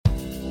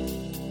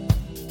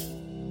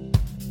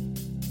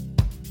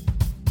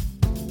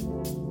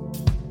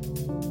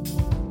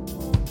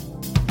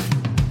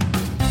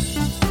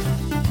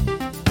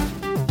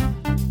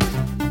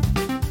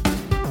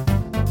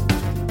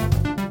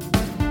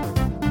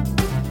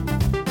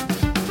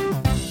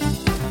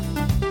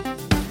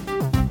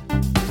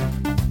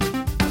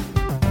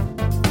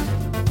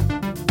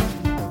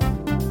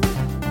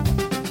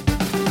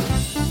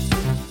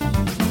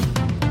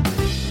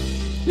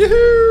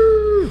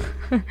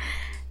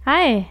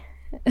Hei.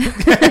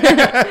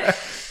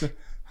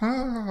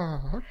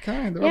 Ok,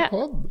 det var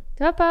podd.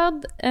 Det var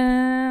podd.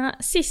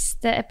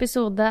 Siste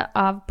episode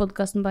av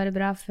podcasten Bare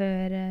bra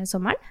før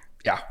sommeren.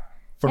 Ja,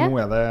 for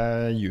nå det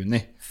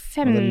juni.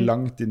 Nå det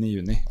langt inn i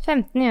juni.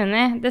 15.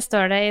 juni, det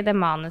står det i det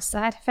manuset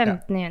her.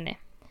 15. juni.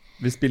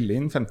 Vi spiller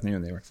inn 15.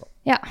 juni i hvert fall.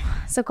 Ja,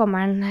 så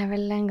kommer den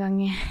vel en gang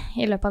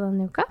i løpet av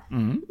denne uka.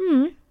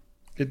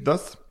 It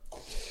does.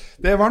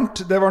 Det er varmt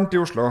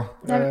i Oslo.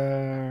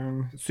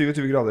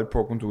 27 grader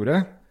på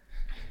kontoret.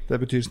 Det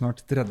betyr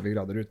snart 30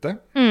 grader ute.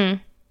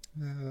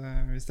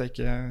 Hvis jeg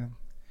ikke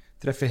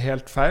treffer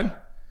helt feil.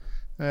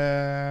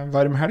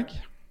 Varm helg.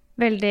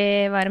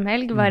 Veldig varm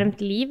helg,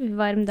 varmt liv,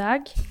 varm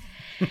dag.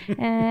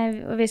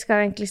 Og vi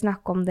skal egentlig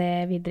snakke om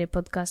det videre i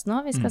podcasten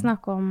nå. Vi skal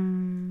snakke om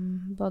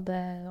både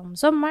om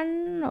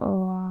sommeren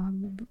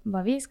og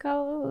hva vi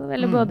skal,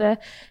 eller både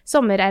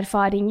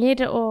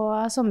sommererfaringer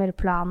og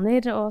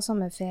sommerplaner og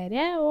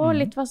sommerferie, og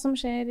litt hva som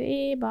skjer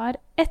i bar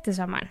etter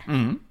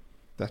sommeren.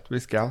 Det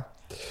vi skal.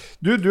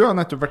 Du har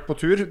nettopp vært på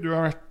tur. Du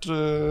har vært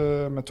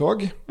med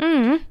tog.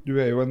 Du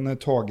er jo en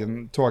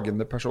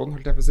togende person,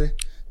 holdt jeg på å si.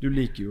 Du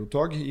liker jo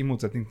tog, i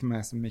motsetning til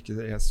meg som ikke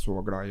er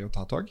så glad i å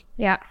ta tog.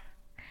 Ja.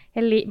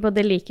 Jeg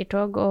både liker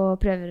tog og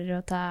prøver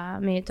å ta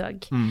mye tog.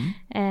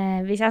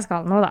 Hvis jeg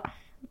skal nå, da.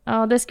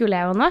 Og det skulle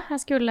jeg jo nå.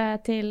 Jeg skulle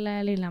til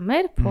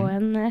Lillehammer på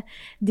en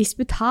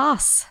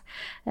disputas.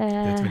 Det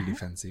er et veldig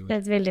fancy ord. Det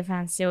er et veldig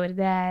fancy ord.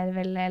 Det er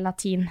vel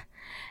latin.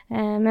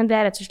 Men det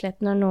er rett og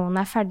slett når noen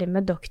er ferdig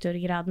med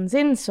doktorgraden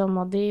sin, så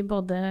må de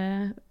både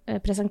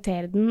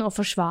presentere den og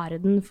forsvare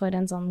den for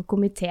en sånn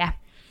komité.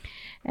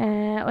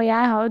 Og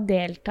jeg har jo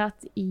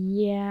deltatt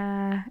i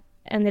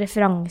en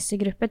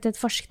referansegruppe til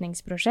et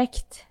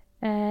forskningsprosjekt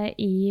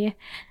det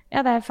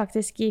er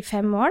faktisk i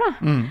 5 år da.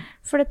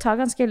 For det tar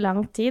ganske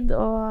lang tid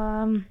å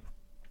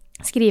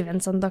skrive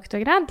en sånn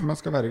doktorgrad. Man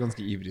skal være ganske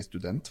ivrig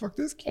student,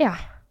 faktisk. Ja.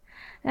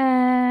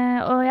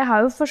 Og jeg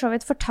har jo for så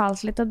vidt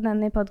fortalt litt om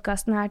den i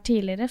podcasten her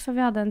tidligere, for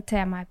vi hadde en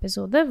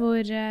temaepisode hvor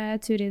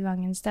Turid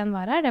Wangensten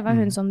var her. Det var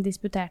hun som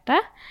disputerte.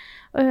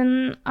 Og hun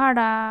har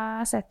da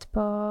sett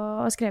på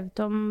og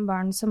skrevet om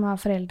barn som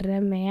har foreldre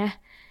med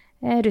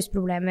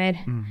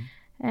rusproblemer.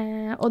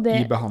 Og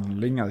det, I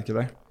behandling, det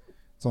ikke det?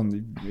 Sånn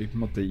på en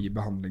måte i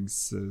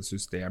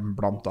behandlingssystem,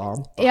 blant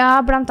annet? Da.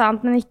 Ja, blant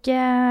annet, men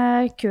ikke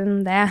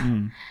kun det.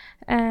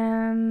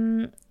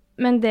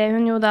 Men det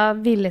hun jo da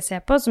ville se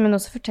på, som hun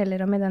også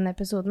forteller om i denne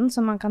episoden,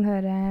 som man kan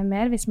høre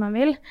mer hvis man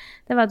vil,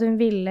 det var at hun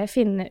ville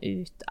finne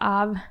ut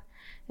av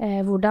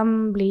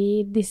hvordan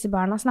blir disse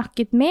barna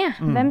snakket med?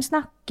 Hvem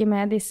snakker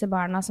med disse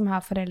barna som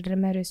har foreldre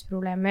med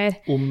rusproblemer?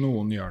 Om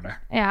noen gjør det.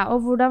 Ja,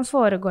 og hvordan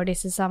foregår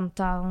disse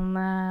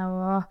samtalene,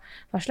 og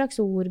hva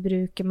slags ord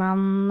bruker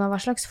man, og hva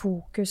slags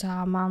fokus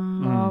har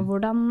man, og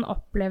hvordan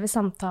opplever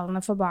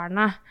samtalene for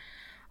barna?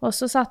 Og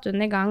så satte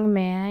hun i gang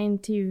med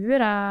intervjuer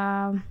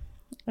av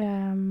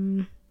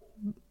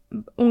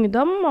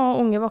ungdom og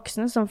unge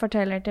voksne som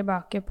forteller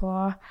tilbake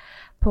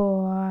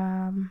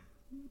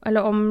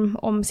eller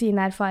om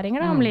sine erfaringer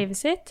da, om livet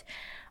sitt.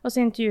 Og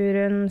så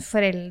intervjuer hun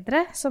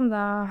foreldre som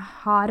da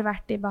har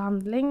vært i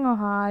behandling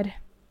og har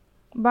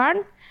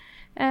barn,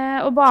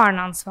 og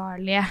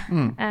barneansvarlige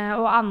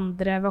og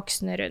andre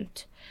voksne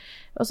rundt.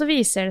 Og så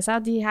viser det seg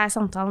at de her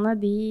samtalene,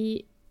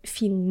 de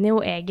finner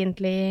jo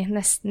egentlig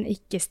nesten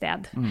ikke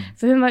sted.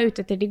 For hun var ute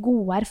etter de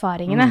gode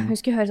erfaringene. Hun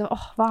skulle høre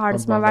sånn, hva har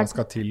det som har vært... Hva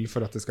skal til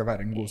for at det skal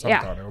være en god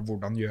samtale, og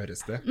hvordan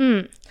gjøres det?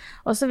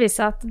 Og så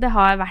viser det at det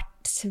har vært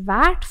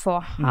svært få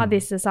av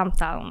disse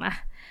samtalene.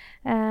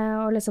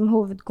 Og liksom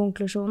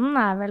hovedkonklusjonen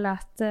er vel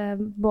at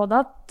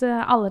både at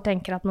alle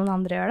tenker at noen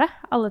andre gjør det,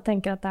 alle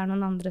tenker at det er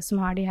noen andre som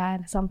har de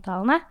her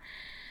samtalene,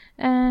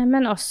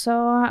 men også,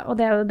 og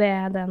det er jo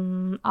det den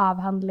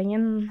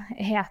avhandlingen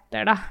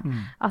heter da,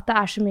 at det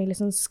er så mye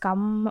liksom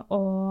skam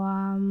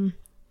og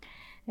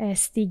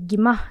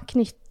stigma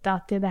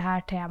knyttet til det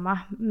her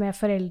temaet med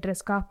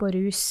foreldreskap og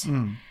rus.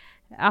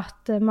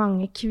 At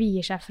mange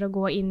kvier seg for å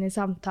gå inn i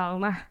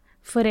samtalene.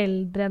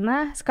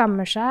 Foreldrene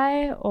skammer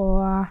seg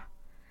og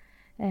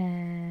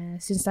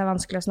synes det er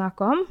vanskelig å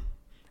snakke om.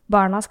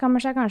 Barna skammer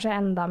seg kanskje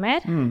enda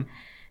mer.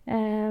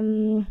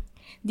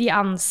 De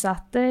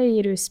ansatte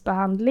i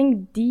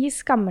rusbehandling, de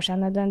skammer seg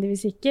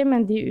nødvendigvis ikke,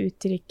 men de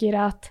uttrykker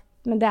at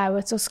men det er jo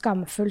et så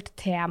skamfullt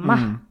tema,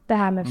 det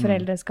her med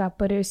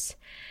foreldreskap og rus.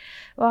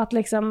 Og at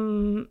liksom,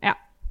 ja,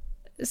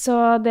 så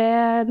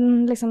det,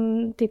 liksom,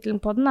 titelen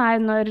på den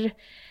er når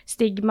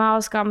stigma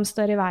og skam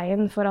står i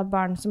veien for at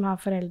barn som har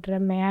foreldre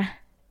med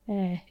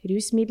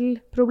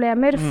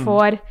rusmiddelproblemer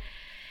får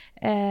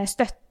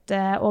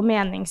støtte og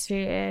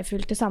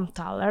meningsfylte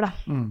samtaler da.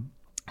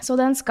 Så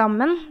den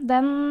skammen,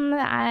 den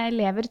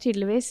lever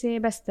tydeligvis i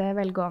beste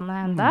velgående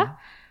enda,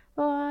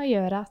 og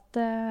gjør at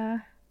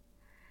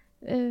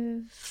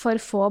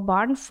for få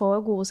barn får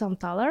gode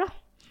samtaler da.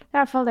 Det er i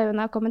hvert fall det hun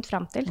har kommet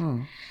frem til.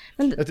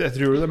 Men, jeg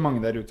tror det er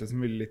mange der ute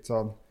som vil litt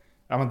sånn,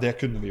 ja, men det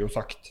kunne vi jo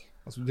sagt.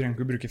 Altså, du trenger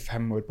ikke bruke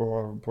 5 år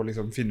på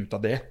liksom finne ut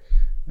av det.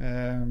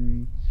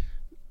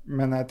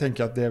 Men jeg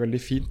tenker at det er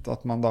veldig fint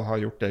at man da har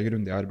gjort det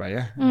grundige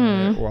arbeidet,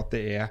 og at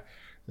det er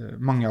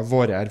mange av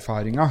våre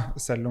erfaringer,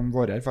 selv om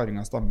våre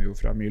erfaringer stammer jo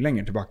fra mye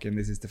lenger tilbake enn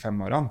de siste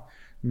 5 årene,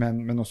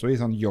 men også i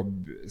sånn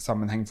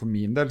jobbsammenheng for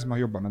min del, som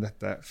har jobbet med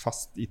dette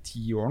fast i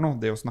 10 år nå,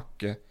 det å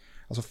snakke,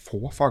 altså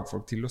få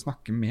fagfolk til å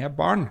snakke med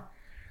barn,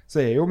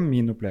 så jo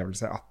min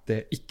opplevelse at det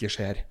ikke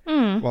skjer,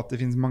 og at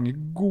det finnes mange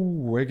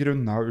gode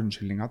grunner og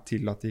unnskyldninger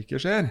til at det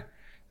ikke skjer,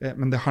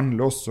 men det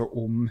handler også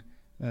om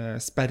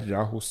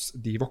sperra hos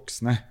de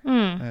voksne,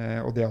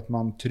 og det at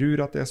man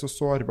tror at det så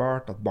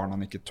sårbart, at barna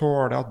ikke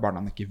tåler, at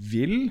barna ikke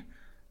vil,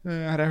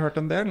 har jeg hørt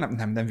en del. Nei,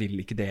 men de vil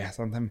ikke det,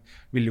 sant? De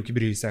vil jo ikke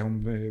bry seg om,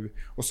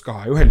 og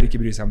skal jo heller ikke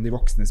bry seg om de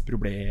voksnes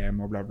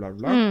problem, og bla bla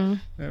bla.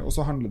 Og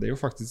så handler det jo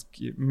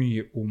faktisk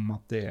mye om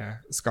at det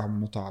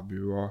skam og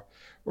tabu,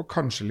 og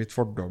kanskje litt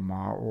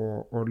fordommer,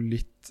 og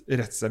litt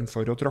redselen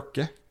for å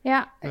tråkke,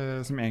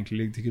 som egentlig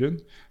ligger til grunn.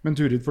 Men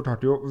Turid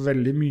fortalte jo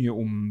veldig mye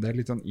om det,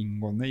 litt sånn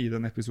inngående i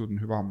den episoden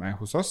hun var med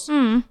hos oss.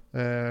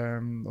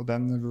 Og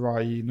den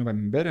var i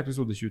november,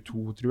 episode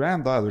 22, tror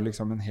jeg. Da det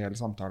liksom en hel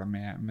samtale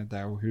med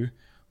deg og hun,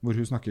 hvor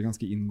hun snakker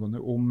ganske inngående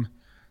om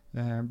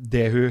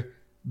det hun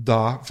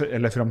da,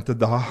 eller frem til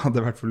da,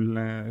 hadde i hvert fall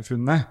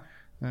funnet.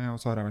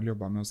 Og så har jeg vel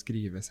jobbet med å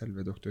skrive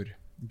selve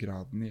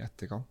doktorgraden i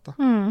etterkant, da.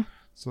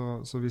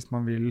 Så hvis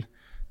man vil,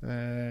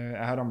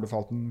 jeg har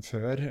anbefalt den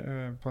før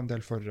på en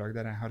del foredrag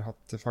der jeg har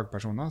hatt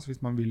fagpersoner, så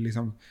hvis man vil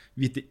liksom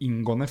vite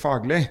inngående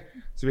faglig,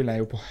 så vil jeg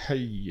jo på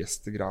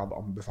høyeste grad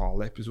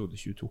anbefale episode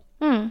 22.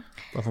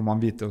 Da får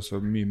man vite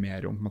også mye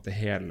mer om på en måte,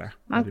 hele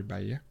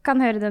arbeidet. Man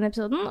kan høre den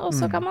episoden, og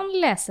så kan man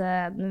lese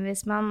den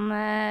hvis man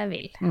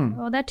vil.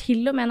 Og det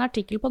til og med en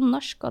artikkel på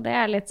norsk, og det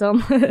litt sånn...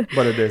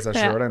 Bare det i seg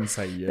selv, en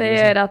seier. Det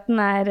gjør at den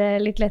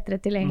litt lettere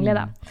tilgjengelig,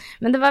 da.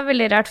 Men det var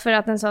veldig rart for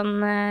at en sånn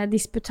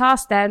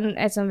disputas, det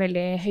et sånn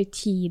veldig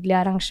høytidelig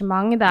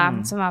arrangement, da,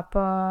 som var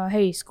på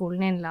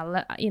Høgskolen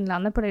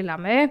Innlandet på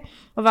Lillehammer.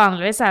 Og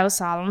vanligvis jo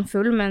salen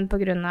full, men på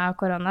grunn av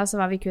korona så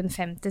var vi kun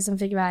 50 som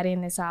fikk være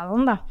inne i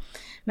salen, da.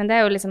 Men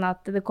det jo litt sånn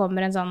at det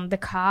kommer en sånn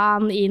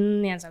dekan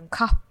inn i en sånn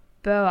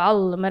kappe, og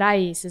alle må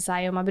reise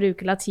seg, og man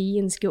bruker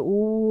latinske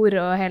ord,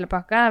 og hele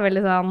pakka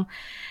veldig sånn...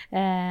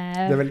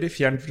 Det veldig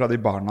fjernt fra de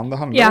barna det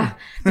handler om,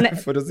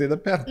 for å si det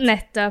pent.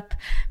 Nettopp.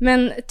 Men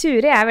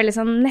Turi veldig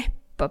sånn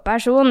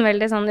neppe-person,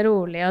 veldig sånn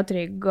rolig og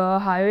trygg, og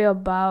har jo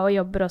jobbet, og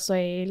jobber også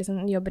liksom,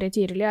 jobber i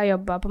Tyrili, og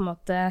jobbet på en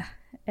måte...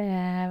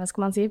 hva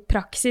skal man si,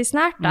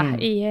 praksisnært da,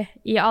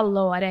 i alle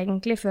år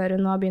egentlig, før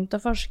hun har begynt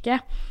å forske.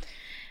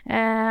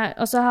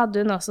 Og så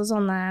hadde hun også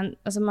sånne,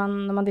 altså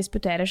når man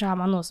disputerer så har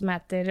man noe som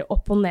heter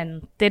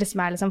opponenter, som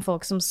liksom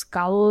folk som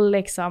skal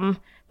liksom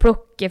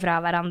plukke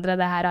fra hverandre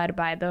det her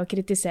arbeidet og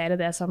kritisere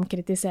det som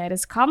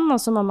kritiseres kan, og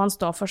så må man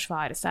stå og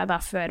forsvare seg da,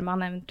 før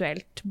man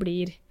eventuelt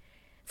blir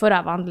for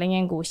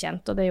avhandlingen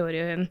godkjent, og det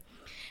gjorde hun.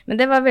 Men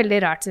det var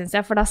veldig rart, synes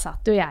jeg, for da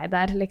satt jo jeg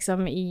der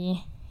liksom i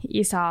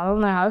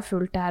salen, og jeg har jo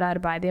fulgt det her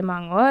arbeidet i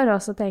mange år,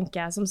 og så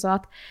tenker jeg som så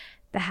at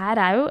det her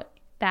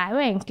det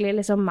jo egentlig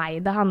liksom meg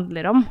det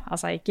handler om,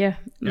 altså ikke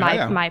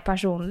meg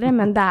personlig,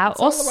 men det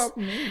oss.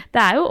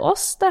 Det jo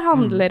oss det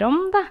handler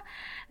om, da.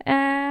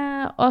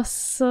 Og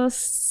så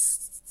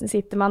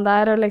sitter man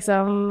der, og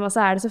så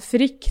det så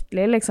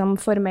fryktelig liksom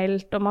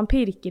formelt, og man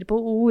pirker på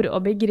ord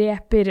og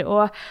begreper,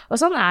 og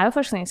sånn jo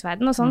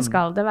forskningsverden, og sånn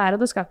skal det være,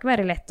 og det skal ikke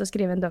være lett å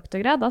skrive en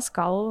doktorgrad, det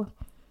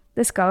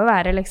skal jo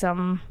være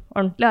liksom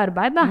ordentlig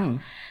arbeid, da.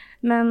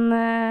 Men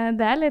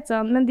det litt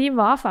sånn, men de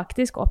var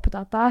faktisk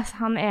opptatt av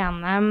han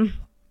ene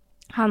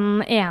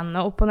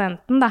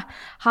opponenten, da,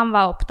 han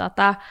var opptatt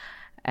av,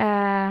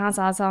 han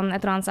sa sånn, jeg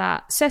tror han sa,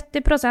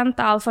 70%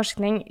 av all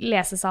forskning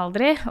leses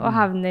aldri, og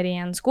havner i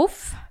en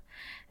skuff.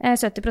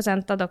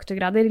 70% av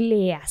doktorgrader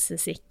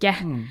leses ikke.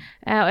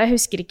 Og jeg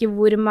husker ikke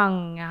hvor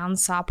mange han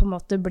sa på en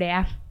måte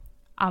ble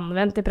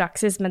anvendt i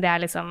praksis, men det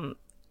liksom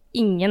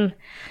ingen.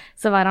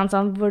 Så var han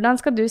sånn, hvordan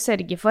skal du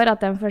sørge for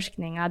at den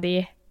forskningen de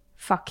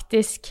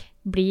faktisk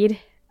blir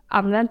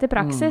anvendt i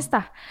praksis,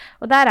 da?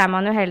 Og der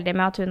man jo heldig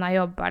med at hun har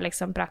jobbet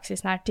liksom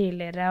praksisnært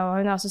tidligere, og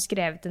hun har også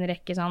skrevet en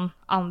rekke sånn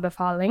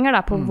anbefalinger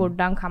da, på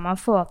hvordan kan man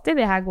få til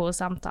de her gode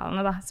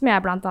samtalene, da, som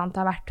jeg blant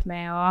annet har vært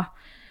med å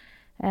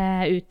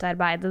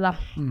utarbeide, da.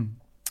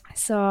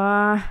 Så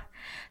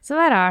det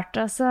var rart,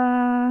 og så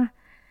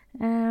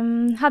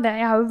jeg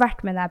har jo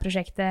vært med i det her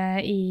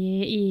prosjektet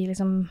i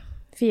liksom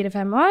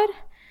 4-5 år,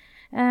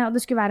 og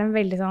det skulle være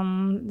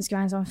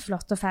en sånn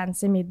flott og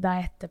fancy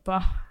middag etterpå,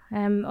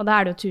 og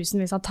da det jo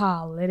tusenvis av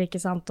taler, ikke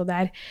sant, og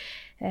det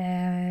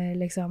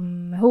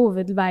liksom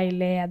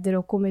hovedveileder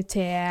og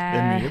komité.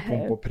 Det mye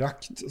pomp og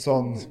prakt,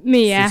 sånn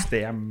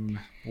system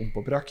pomp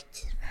og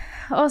prakt.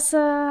 Og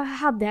så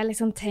hadde jeg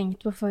liksom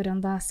tenkt på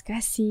forhånd, da skal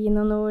jeg si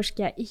noen ord,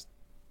 skal jeg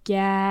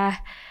ikke...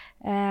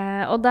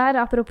 og der,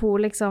 apropos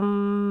liksom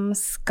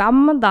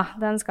skam da,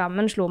 den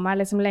skammen slo meg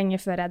liksom lenge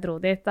før jeg dro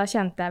dit. Da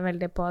kjente jeg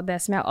veldig på det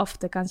som jeg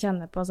ofte kan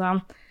kjenne på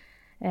sånn,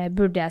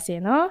 burde jeg si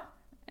noe?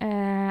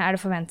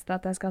 Det forventet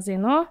at jeg skal si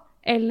noe?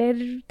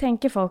 Eller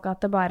tenker folk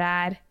at det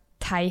bare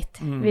teit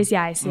hvis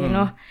jeg sier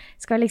noe?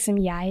 Skal liksom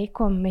jeg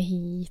komme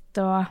hit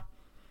og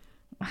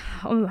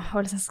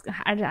liksom,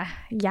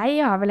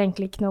 jeg har vel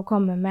egentlig ikke noe å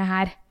komme med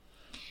her.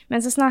 Men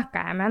så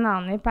snakket jeg med en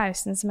annen i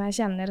pausen som jeg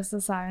kjenner, og så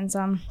sa hun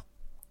sånn,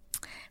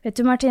 vet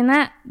du Martine,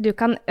 du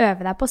kan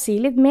øve deg på å si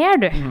litt mer,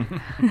 du.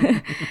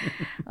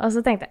 Og så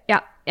tenkte jeg, ja,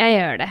 jeg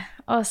gjør det.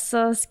 Og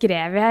så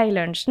skrev jeg i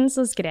lunsjen,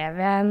 så skrev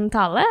jeg en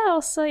tale,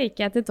 og så gikk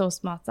jeg til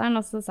toastmasteren,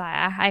 og så sa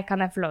jeg, hei,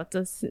 kan jeg få lov til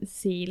å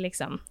si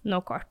liksom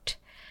noe kort?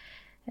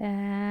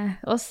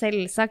 Og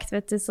selvsagt,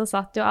 vet du, så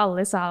satt jo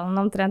alle i salen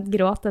omtrent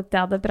gråt etter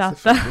jeg hadde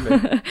pratet.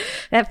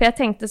 For jeg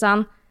tenkte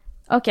sånn,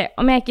 ok,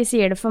 om jeg ikke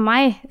sier det for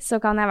meg, så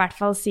kan jeg i hvert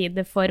fall si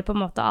det for på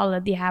en måte alle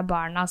de her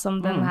barna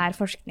som denne her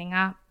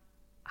forskningen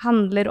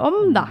handler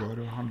om, da.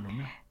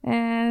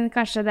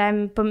 Kanskje det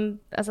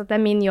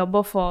er min jobb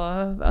å få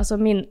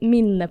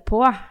minne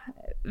på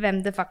hvem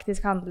det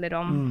faktisk handler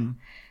om.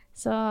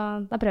 Så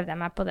da prøvde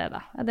jeg meg på det,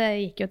 da. Det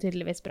gikk jo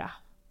tydeligvis bra.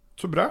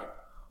 Så bra.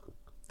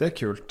 Det er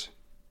kult.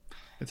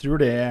 Jeg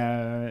tror det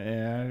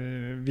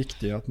er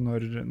viktig at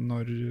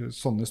når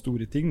sånne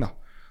store ting, da,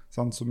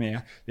 sånn, som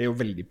det er jo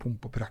veldig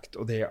pomp og prakt,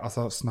 og det er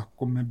altså, snakk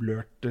om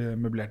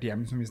møblert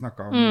hjem, som vi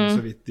snakket om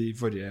så vidt i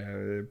forrige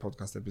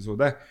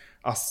podcast-episode.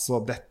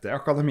 Altså, dette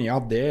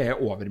akademia, det er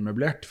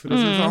overmøblert, for å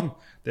si det sånn.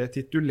 Det er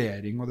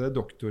titulering, og det er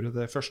doktor, og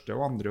det er første,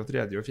 og andre, og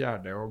tredje, og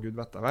fjerde, og Gud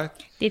vet jeg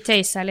vet. De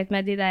tøysa litt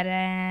med de der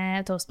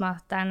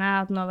toastmasterne,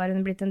 at nå var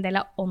hun blitt en del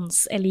av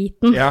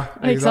åndseliten. Ja,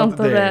 ikke sant?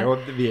 Det er jo,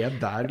 vi er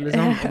der,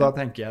 liksom, og da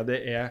tenker jeg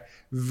det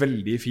er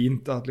veldig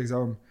fint at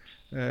liksom,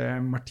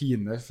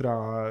 Martine fra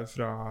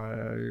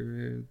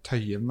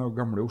Tøyen og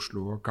gamle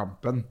Oslo og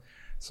Kampen,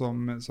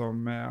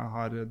 som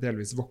har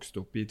delvis vokst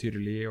opp i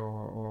Tyrili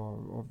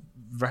og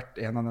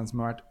vært en av den som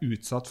har vært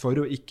utsatt for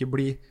å ikke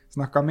bli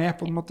snakket med,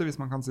 på en måte,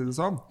 hvis man kan si det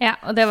sånn. Ja,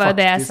 og det var jo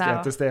det jeg sa.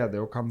 Faktisk til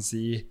stede og kan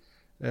si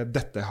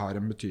dette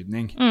har en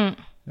betydning.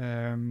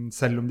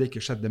 Selv om det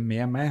ikke skjedde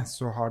med meg,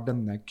 så har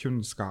denne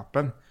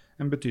kunnskapen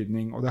en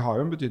betydning, og det har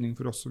jo en betydning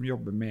for oss som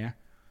jobber med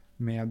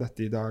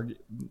dette i dag,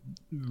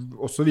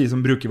 også vi som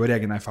bruker vår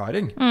egen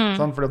erfaring.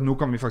 For at nå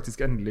kan vi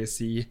faktisk endelig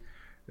si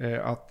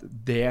at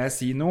det jeg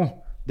sier nå,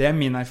 det er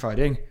min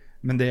erfaring,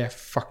 men det er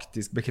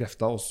faktisk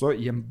bekreftet også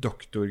i en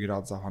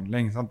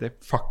doktorgradsavhandling. Sant? Det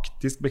er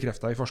faktisk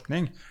bekreftet i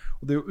forskning.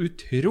 Og det er jo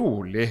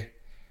utrolig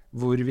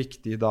hvor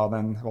viktig da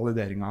den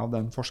valideringen av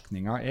den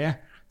forskningen er,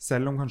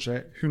 selv om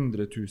kanskje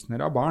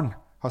hundretusener av barn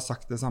har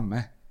sagt det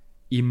samme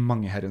i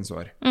mange herrens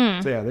år.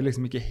 Så er det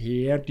liksom ikke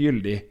helt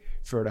gyldig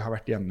før det har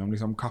vært gjennom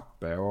liksom,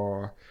 kappe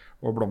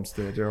og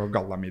blomster og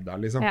gallamiddag,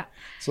 liksom. Ja.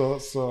 Så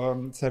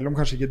selv om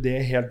kanskje ikke det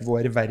er helt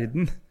vår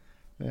verden,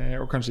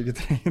 og kanskje ikke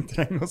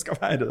trenger å skal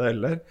være det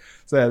heller,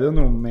 så er det jo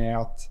noe med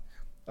at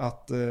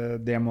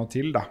det må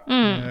til, da.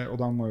 Og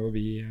da må jo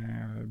vi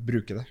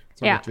bruke det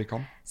så godt vi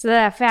kan. Så det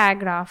er derfor jeg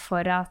er glad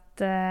for at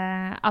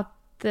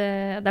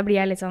da blir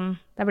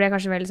jeg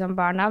kanskje veldig sånn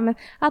barn av, men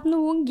at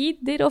noen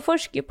gidder å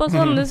forske på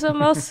sånne som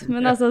oss,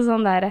 men altså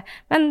sånn der,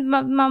 men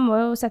man må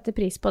jo sette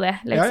pris på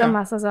det, liksom,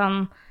 altså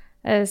sånn,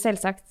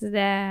 selvsagt,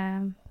 det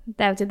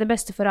er jo til det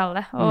beste for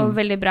alle, og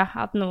veldig bra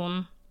at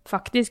noen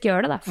faktisk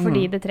gjør det da,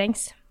 fordi det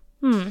trengs.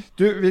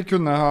 Du, vi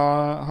kunne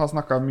ha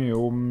snakket mye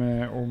om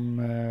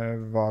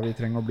hva vi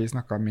trenger å bli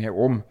snakket med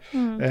om.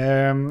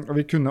 Og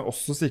vi kunne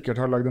også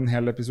sikkert ha laget en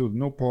hel episode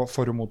nå på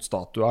for og mot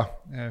statuer,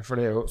 for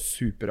det er jo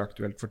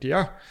superaktuelt for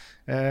tida.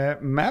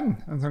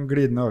 Men en sånn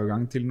glidende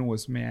overgang til noe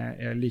som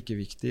er like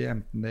viktig,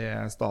 enten det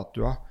er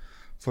statuer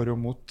for og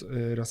mot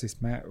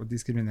rasisme og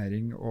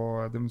diskriminering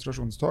og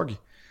demonstrasjonstog,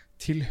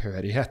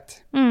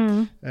 tilhørighet.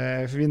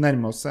 For vi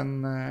nærmer oss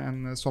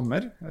en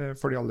sommer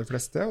for de aller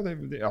fleste, og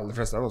de aller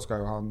fleste av oss skal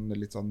jo ha en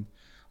litt sånn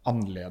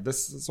annerledes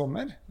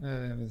sommer.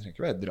 Det trenger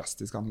ikke være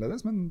drastisk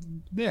annerledes, men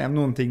det er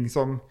noen ting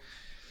som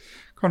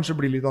kanskje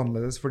blir litt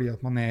annerledes fordi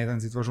at man er i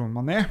den situasjonen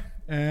man er.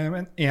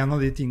 Men en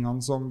av de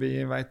tingene som vi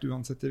vet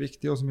uansett er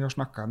viktig, og som vi har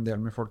snakket en del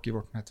med folk i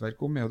vårt nettverk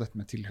om, er jo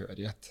dette med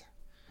tilhørighet.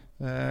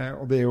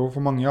 Og det er jo, for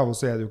mange av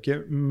oss er det jo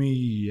ikke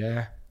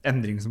mye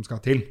endring som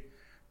skal til,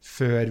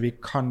 før vi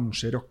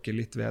kanskje rokker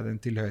litt ved den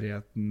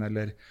tilhørigheten,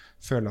 eller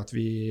føler at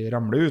vi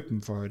ramler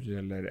utenfor,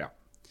 eller ja.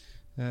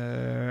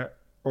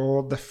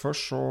 Og derfor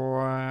så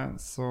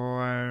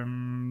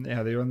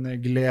er det jo en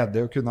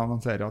glede å kunne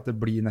annonsere at det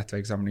blir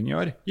nettverkssamling i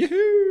år.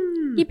 Juhu!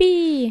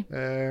 Yippie!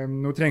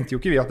 Nå trengte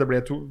jo ikke vi at det ble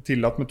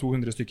tillatt med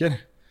 200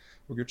 stykker,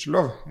 og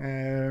gudskjelov,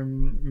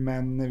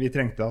 men vi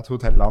trengte at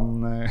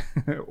hotellene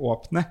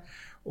åpner,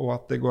 og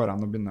at det går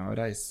an å begynne å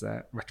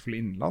reise, i hvert fall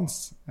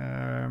innenlands.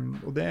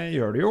 Og det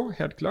gjør det jo,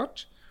 helt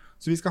klart.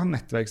 Så vi skal ha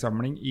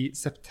nettverkssamling i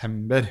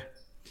september.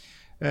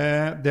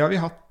 Det har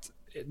vi hatt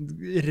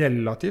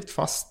relativt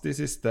fast de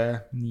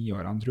siste 9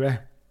 årene, tror jeg.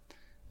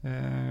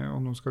 Og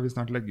nå skal vi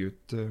snart legge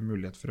ut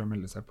mulighet for å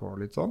melde seg på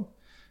litt sånn.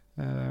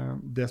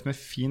 Det som er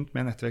fint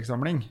med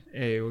nettverkssamling,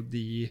 er jo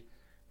i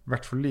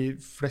hvert fall de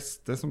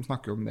fleste som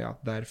snakker om det,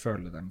 at der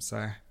føler de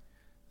seg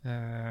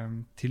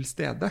til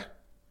stede.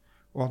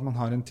 Og at man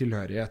har en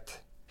tilhørighet.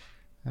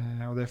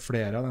 Og det er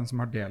flere av dem som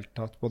har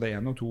deltatt både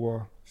 1, 2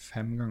 og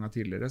 5 ganger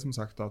tidligere, som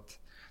sagt at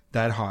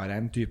der har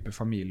jeg en type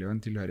familie og en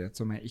tilhørighet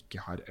som jeg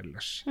ikke har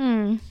ellers.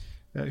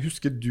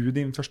 Husker du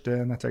din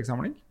første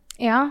nettverkssamling?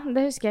 Ja,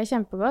 det husker jeg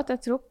kjempegodt.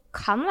 Jeg tror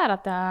kan være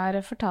at jeg har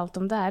fortalt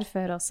om det her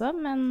før også,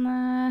 men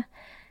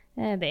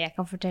Jeg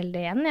kan fortelle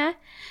det igjen, jeg.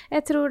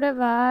 Jeg tror det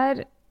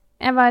var...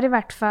 Jeg var i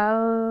hvert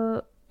fall...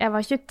 Jeg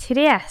var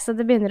 23, så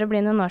det begynner å bli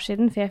noen år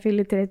siden, for jeg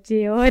fyller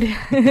 30 år.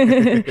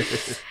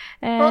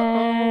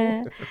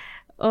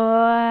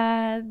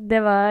 Og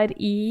det var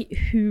i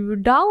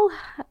Hurdal,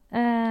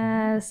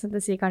 så det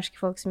sier kanskje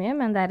ikke folk så mye,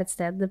 men det et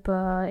sted på...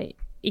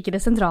 Ikke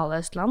det sentrale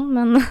Østland,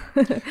 men...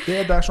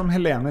 Det der som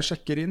Helene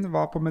sjekker inn,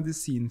 var på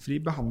medisinfri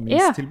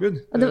behandlingstilbud.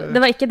 Ja, og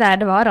det var ikke der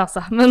det var, altså.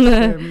 Men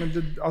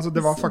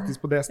det var faktisk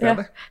på det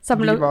stedet. Ja,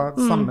 Vi var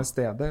samme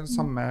stedet,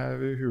 samme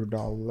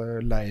Hurdal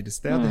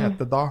leirsted, het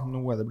det da.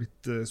 Nå det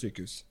blitt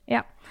sykehus.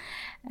 Ja.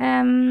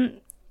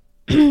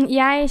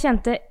 Jeg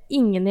kjente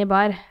ingen i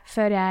bar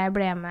før jeg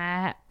ble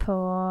med på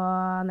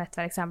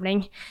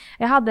nettverkssamling.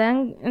 Jeg hadde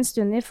en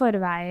stund i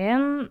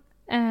forveien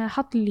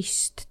hatt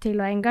lyst til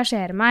å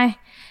engasjere meg.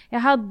 Jeg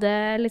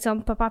hadde litt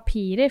sånn på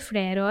papir i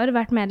flere år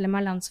vært medlem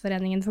av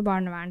Landsforeningen for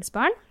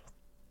barnevernsbarn.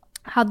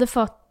 Hadde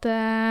fått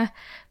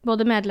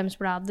både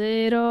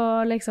medlemsblader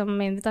og liksom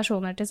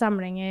invitasjoner til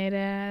samlinger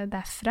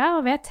derfra,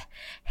 og vet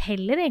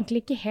heller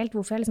egentlig ikke helt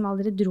hvorfor jeg liksom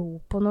aldri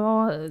dro på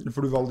noe.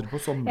 For du var aldri på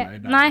sommer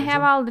der? Nei,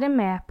 jeg var aldri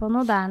med på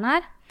noe der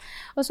nær.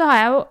 Og så har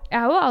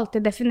jeg jo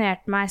alltid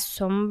definert meg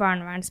som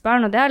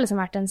barnevernsbarn, og det har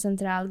liksom vært en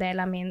sentral del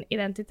av min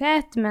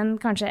identitet, men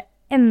kanskje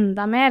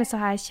enda mer så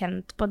har jeg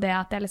kjent på det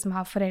at jeg liksom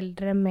har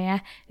foreldre med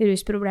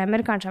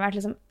rusproblemer, kanskje har vært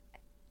liksom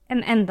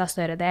en enda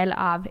større del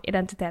av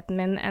identiteten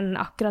min enn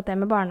akkurat det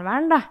med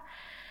barnevern, da.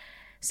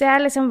 Så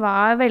jeg liksom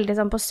var veldig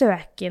sånn på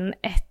søken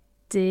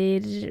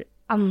etter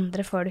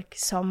andre folk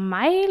som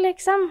meg,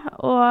 liksom.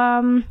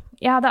 Og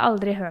jeg hadde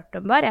aldri hørt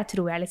om bar.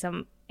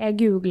 Jeg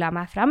googlet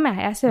meg frem,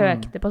 jeg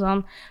søkte på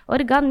sånn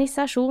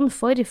organisasjon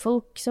for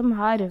folk som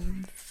har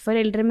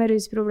foreldre med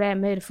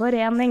rusproblemer,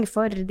 forening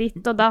for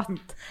ditt og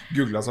datt.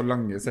 Googlet så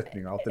lange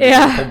setninger at det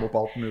kom opp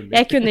alt mulig.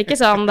 Jeg kunne ikke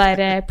sånn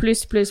der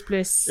pluss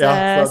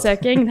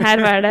søking,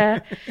 her var det.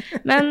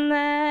 Men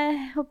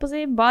håper å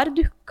si, bar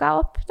dukket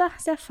opp da,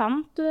 så jeg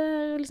fant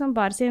liksom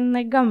bar sin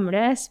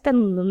gamle,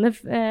 spennende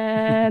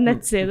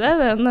nettside.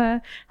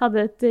 Den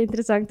hadde et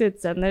interessant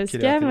utseende,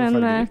 husker jeg,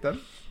 men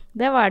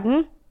det var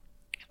den.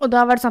 Og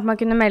da var det sånn at man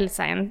kunne melde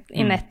seg inn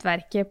i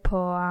nettverket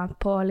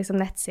på liksom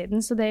nettsiden,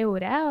 så det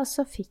gjorde jeg, og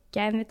så fikk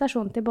jeg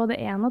invitasjon til både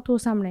 1 og 2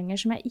 samlinger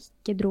som jeg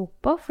ikke dro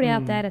på, fordi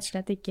at jeg rett og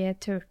slett ikke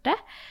turte.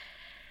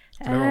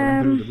 For det var en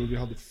periode hvor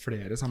vi hadde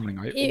flere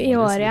samlinger i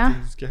år, ja. I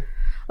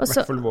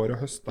hvert fall vår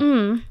og høst. Da.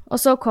 Og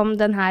så kom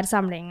den her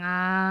samlingen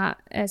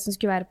som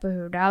skulle være på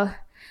Hurdal.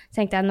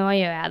 Så tenkte jeg, nå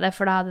gjør jeg det,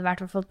 for da hadde det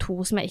vært i hvert fall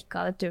 2 som jeg ikke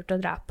hadde turt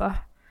å dra på.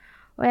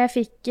 Og jeg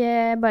fikk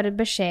bare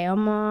beskjed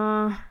om å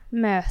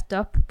møte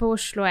opp på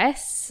Oslo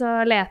S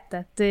og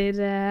lete etter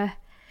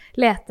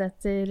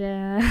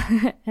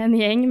en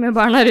gjeng med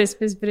barn av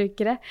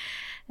rusmisbrukere.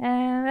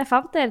 Jeg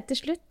fant dere til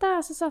slutt, da,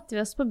 og så satte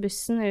vi oss på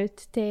bussen ut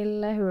til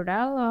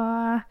Hurdal,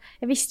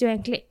 og jeg visste jo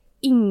egentlig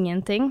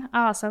ingenting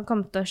av hva som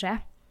kom til å skje.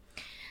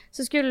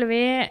 Så skulle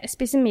vi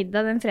spise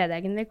middag den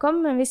fredagen vi kom,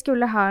 men vi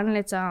skulle ha en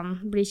litt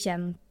sånn bli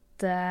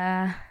kjent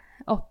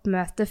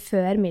oppmøte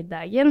før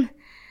middagen.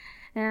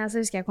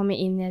 Så husker jeg kom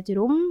inn i et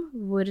rom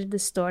hvor det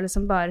står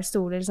liksom bare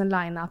stoler liksom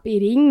line-up i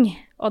ring,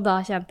 og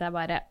da kjente jeg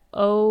bare,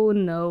 oh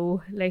no,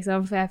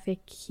 liksom, for jeg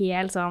fikk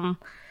helt sånn,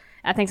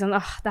 jeg tenkte sånn,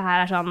 det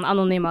her sånn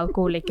anonym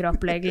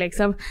alkoholikeropplegg,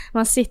 liksom.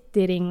 Man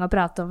sitter i ring og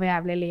prater om hvor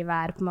jævlig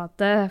livet på en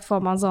måte.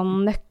 Får man sånn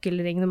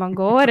nøkkelring når man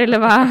går,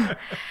 eller hva?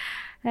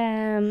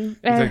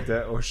 Jeg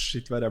tenkte,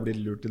 shit, hva jeg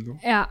blir lurt til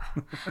nå? Ja,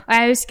 og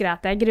jeg husker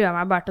at jeg gruet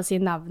meg bare til å si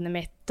navnet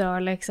mitt,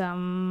 og liksom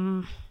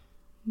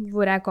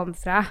hvor jeg kom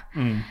fra.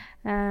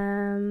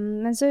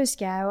 Men så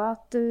husker jeg jo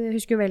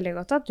husker veldig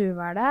godt at du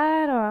var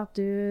der, og at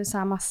du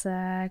sa masse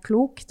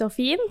klokt og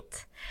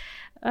fint.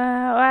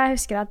 Og jeg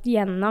husker at i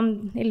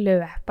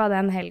løpet av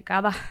den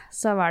helga da,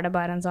 så var det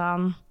bare en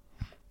sånn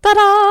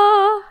tada!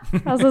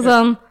 Altså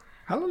sånn,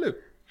 halleluja!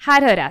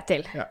 Her hører jeg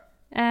til. Ja.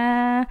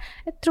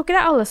 Jeg tror ikke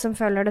det alle som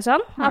føler det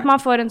sånn, at man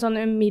får en sånn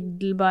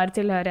umiddelbar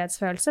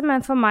tilhørighetsfølelse,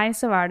 men for meg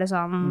så var det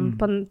sånn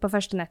på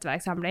første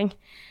nettverkssamling.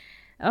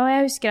 Og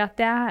jeg husker at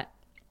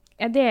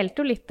jeg delte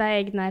jo litt av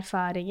egne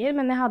erfaringer,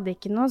 men jeg hadde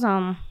ikke noe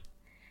sånn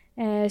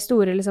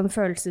store liksom,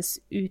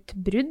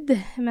 følelsesutbrudd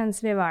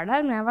mens vi var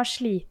der, men jeg var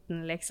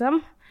sliten liksom.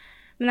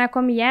 Men når jeg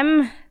kom hjem,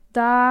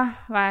 da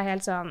var jeg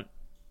helt sånn,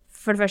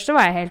 for det første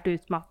var jeg helt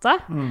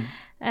utmattet,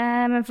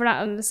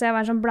 så jeg var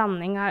en sånn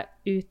blanding av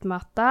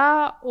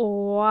utmattet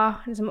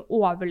og liksom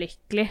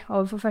overlykkelig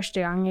over for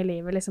første gang i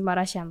livet, liksom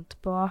bare har kjent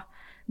på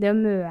det å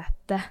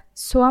møte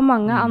så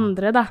mange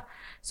andre da,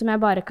 som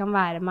jeg bare kan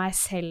være meg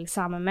selv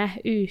sammen med,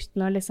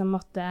 uten å liksom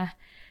måtte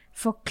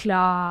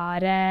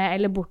forklare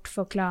eller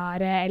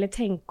bortforklare, eller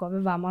tenke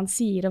over hva man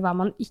sier og hva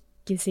man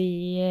ikke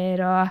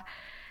sier, og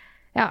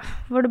ja,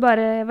 hvor jeg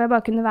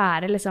bare kunne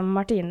være liksom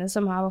Martine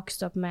som har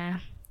vokst opp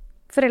med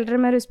foreldre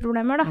med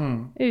rusproblemer da,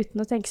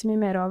 uten å tenke så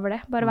mye mer over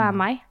det, bare være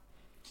meg.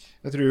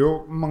 Jeg tror jo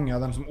mange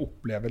av dem som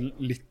opplever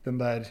litt den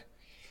der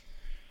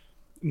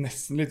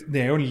nesten litt,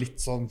 det jo litt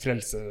sånn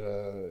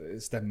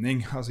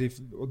frelsestemning, altså,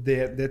 og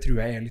det tror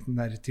jeg litt den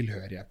der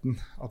tilhørigheten,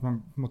 at man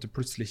måtte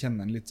plutselig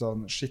kjenne en litt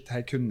sånn, shit,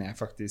 her kunne jeg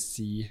faktisk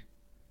si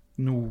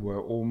noe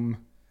om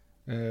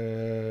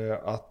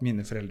at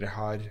mine foreldre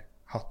har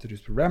hatt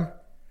rusproblem,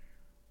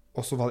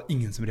 og så var det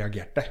ingen som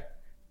reagerte.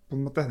 På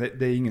en måte.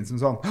 Det er ingen som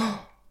sånn,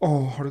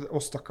 har du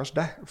det? Stakkars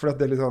deg. For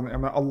det er litt sånn, ja,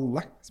 men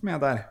alle som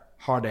er der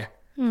har det.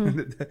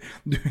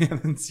 Du er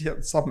den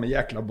samme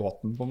jækla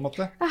båten, på en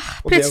måte.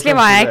 Plutselig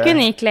var jeg ikke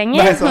unik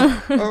lenger. Nei,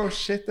 sånn,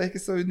 shit, jeg er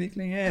ikke så unik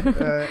lenger.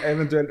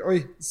 Eventuelt,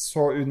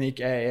 så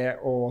unik jeg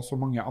er, og så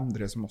mange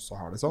andre som også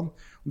har det sånn.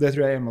 Og det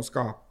tror jeg må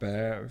skape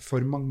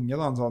for mange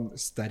da, en sånn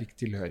sterk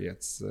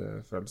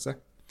tilhørighetsfølelse.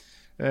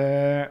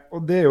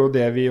 Og det er jo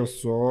det vi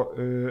også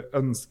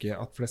ønsker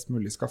at flest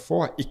mulig skal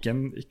få.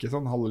 Ikke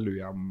sånn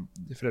halleluja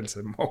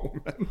frelse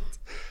moment.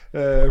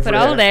 For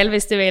all del,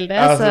 hvis du vil det.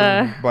 Altså,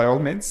 by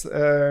all means.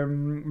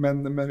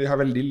 Men vi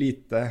har veldig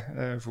lite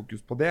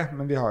fokus på det.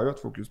 Men vi har jo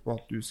et fokus på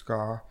at du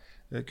skal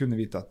kunne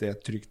vite at det er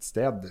et trygt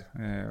sted,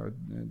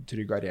 en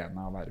trygg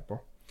arena å være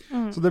på.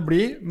 Så det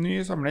blir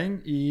ny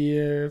samling i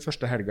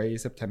første helga i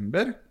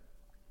september.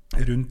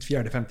 Rundt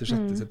 4., 5.,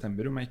 6.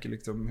 september, om jeg ikke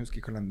liksom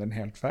husker kalenderen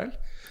helt feil.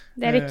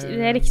 Det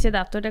er riktig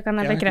dato, det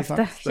kan jeg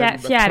bekrefte. Det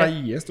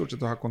pleier stort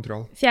sett å ha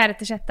kontroll. 4.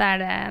 til 6.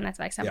 er det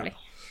nettverkssamling.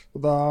 Ja.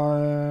 Og da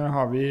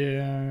har vi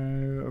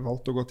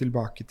valgt å gå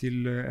tilbake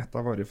til et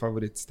av våre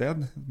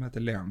favorittsted, som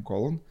heter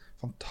Leankollen.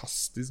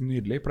 Fantastisk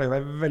nydelig. Pleier å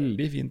være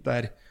veldig fint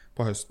der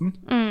på høsten.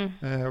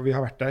 Og vi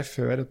har vært der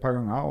før et par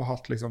ganger og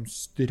hatt liksom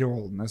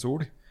strålende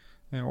sol.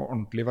 Og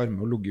ordentlig varme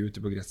og ligge ute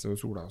på gresset og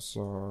sola oss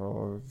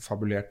og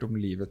fabulert om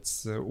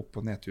livets opp-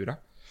 og nedturer.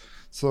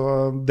 Så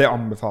det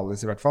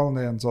anbefales i hvert fall.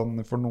 Det er en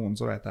sånn, for noen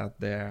så vet jeg at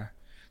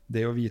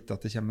det å vite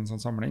at det kommer en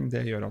sånn samling,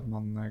 det gjør at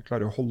man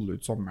klarer å holde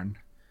ut sommeren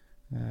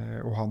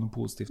og ha noe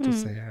positivt å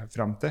se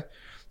frem til.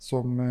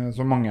 Som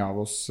mange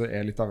av oss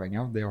er litt avhengig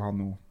av, det å ha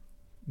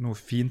noe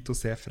fint å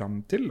se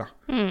frem til da.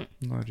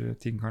 Når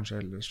ting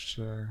kanskje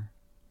ellers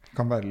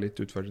kan være litt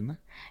utfordrende.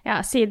 Ja,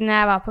 siden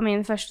jeg var på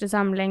min første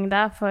samling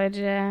da, for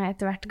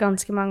etter hvert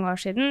ganske mange år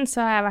siden,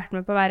 så har jeg vært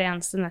med på hver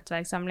eneste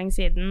nettverkssamling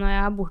siden, og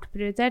jeg har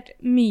bortprioritert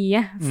mye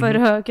for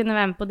å kunne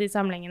være med på de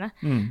samlingene.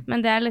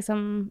 Men det er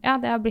liksom, ja,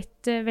 det har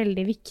blitt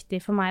veldig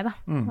viktig for meg da,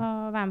 å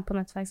være med på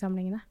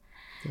nettverkssamlingene.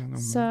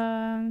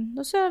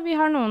 Så vi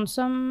har noen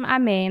som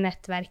er med i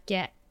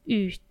nettverket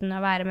uten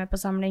å være med på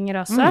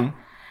samlinger også.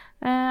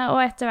 Og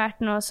etter hvert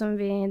nå som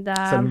vi da...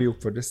 Selv om vi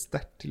oppfordrer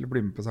sterkt til å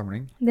bli med på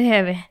samling. Det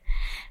gjør vi.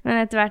 Men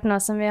etter hvert nå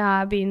som vi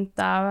har begynt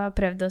da og har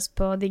prøvd oss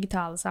på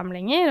digitale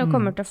samlinger, og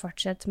kommer til å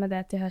fortsette med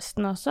det til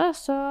høsten også,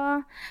 så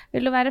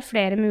vil det være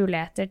flere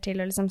muligheter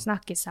til å liksom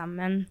snakke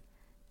sammen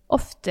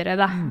oftere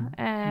da.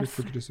 Litt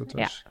på kryss og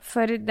tvers. Ja,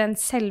 for den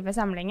selve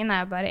samlingen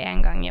er jo bare 1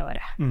 gang i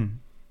året.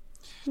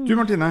 Du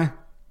Martine,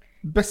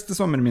 beste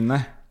sommerminne?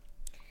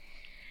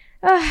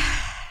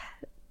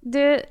 Du,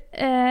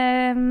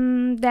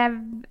 det er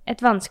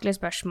et vanskelig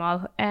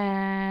spørsmål.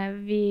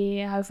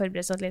 Vi har jo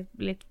forberedt oss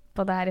litt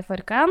på det her i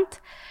forkant,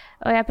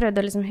 og jeg prøvde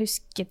å liksom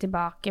huske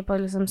tilbake på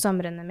liksom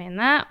somrene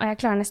mine, og jeg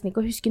klarer nesten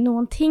ikke å huske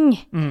noen ting.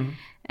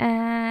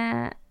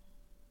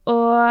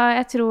 Og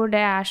jeg tror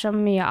det er så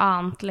mye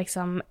annet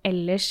liksom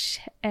ellers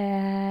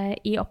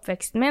i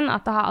oppveksten min,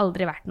 at det har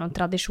aldri vært noen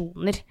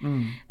tradisjoner.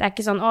 Det er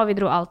ikke sånn, vi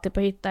dro alltid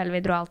på hytta, eller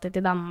vi dro alltid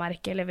til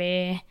Danmark, eller vi...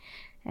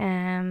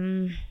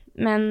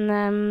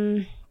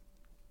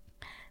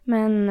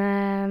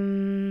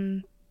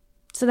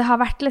 så det har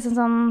vært liksom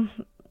sånn,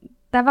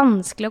 det er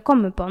vanskelig å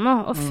komme på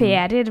noe, og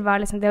ferier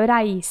var liksom, det å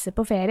reise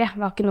på ferie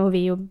var ikke noe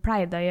vi jo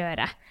pleide å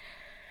gjøre.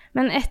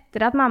 Men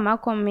etter at mamma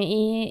kom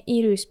i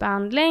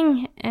rusbehandling,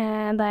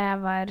 da jeg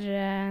var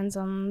en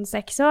sånn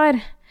 6 år,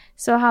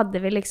 så hadde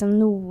vi liksom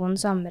noen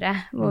somre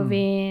hvor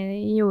vi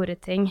gjorde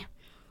ting.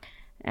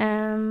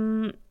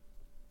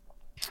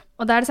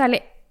 Og da er det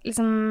særlig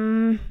liksom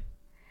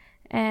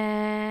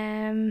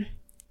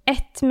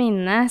et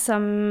minne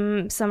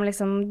som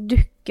liksom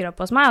dukker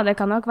opp hos meg, og det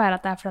kan nok være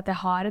at det er fordi at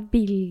jeg har et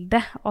bilde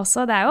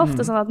også. Det er jo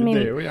ofte sånn at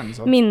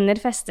minner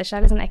fester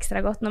seg liksom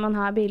ekstra godt når man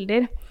har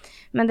bilder.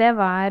 Men det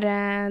var,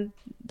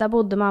 da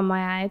bodde mamma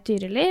og jeg i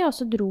Tyrili, og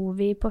så dro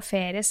vi på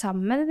ferie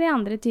sammen med de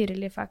andre i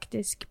Tyrili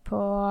faktisk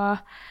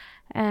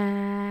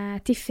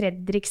til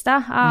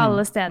Fredrikstad av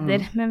alle steder.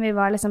 Men vi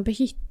var liksom på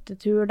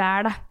hyttetur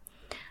der da.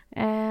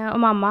 Og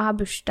mamma har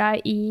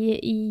bursdag i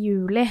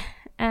juli.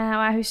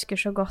 Og jeg husker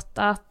så godt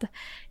at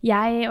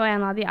jeg og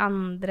en av de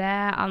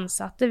andre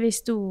ansatte, vi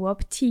sto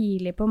opp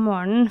tidlig på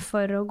morgenen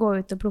for å gå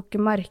ut og plukke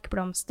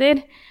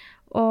markblomster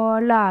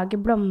og lage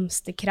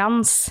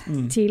blomsterkrans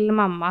til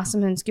mamma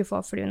som hun skulle få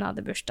fordi hun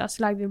hadde bursdag.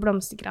 Så lagde vi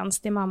blomsterkrans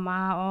til mamma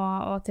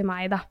og til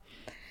meg da.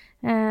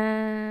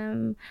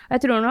 Og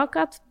jeg tror nok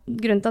at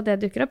grunnen til at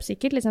det dukker opp,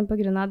 sikkert liksom på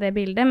grunn av det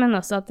bildet, men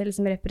også at det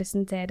liksom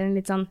representerer en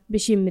litt sånn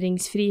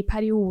bekymringsfri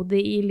periode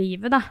i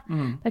livet da.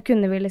 Da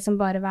kunne vi liksom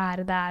bare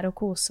være der og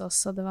kose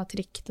oss, og det var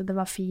trygt, og det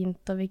var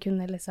fint, og vi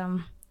kunne liksom,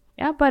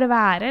 ja, bare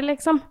være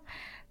liksom.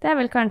 Det er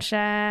vel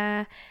kanskje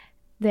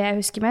det jeg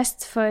husker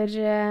mest, for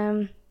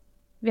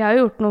vi har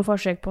jo gjort noen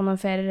forsøk på noen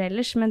ferier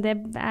ellers, men det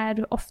er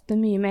ofte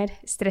mye mer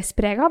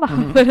stresspreget da,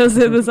 for å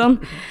si det sånn.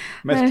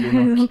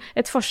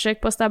 Et forsøk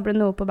på å stable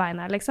noe på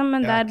beina, liksom,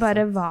 men der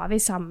bare var vi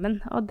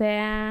sammen, og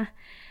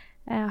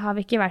har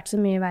vi ikke vært så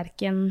mye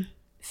hverken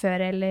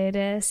før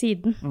eller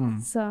siden.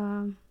 Så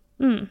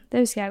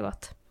det husker jeg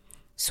godt.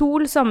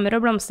 Sol, sommer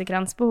og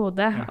blomsterkrans på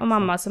hodet, og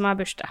mamma som har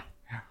bursdag.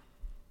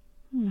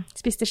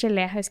 Spiste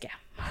gelé, husker jeg.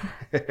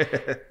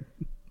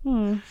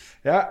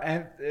 Ja,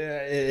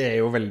 jeg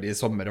jo veldig i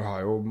sommer og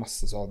har jo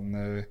masse sånn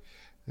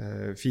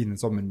fine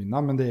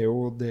sommerminner, men det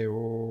er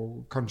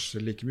jo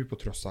kanskje like mye på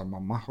tross av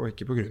mamma, og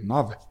ikke på grunn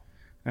av.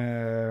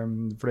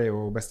 For det er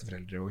jo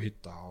besteforeldre og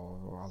hytta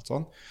og alt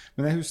sånn.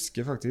 Men jeg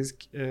husker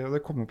faktisk, og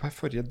det kom opp her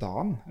forrige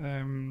dagen,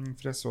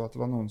 for jeg så at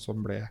det var noen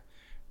som ble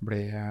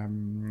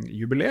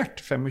jubilert,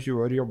 25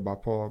 år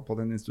jobbet på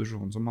den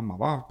institusjonen som mamma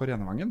var på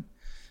Renevangen.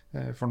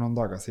 For noen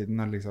dager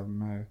siden,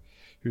 liksom,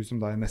 hun som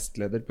da er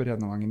nestleder på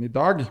Renevangen i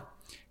dag,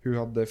 hun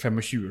hadde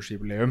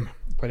 25-årsjubileum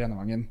på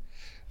Renevangen.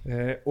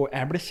 Og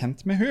jeg ble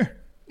kjent med hun,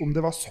 om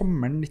det var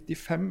sommeren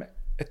 95,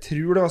 jeg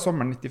tror det var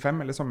sommeren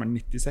 95 eller sommeren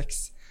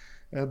 96.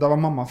 Da var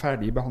mamma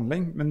ferdig i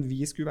behandling, men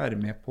vi skulle være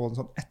med på en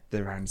sånn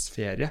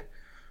ettervernsferie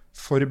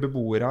for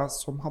beboere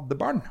som hadde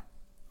barn.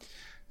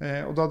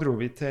 Og da dro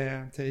vi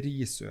til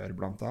Risør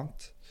blant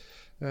annet.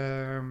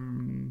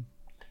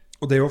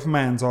 Og det var for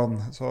meg en sånn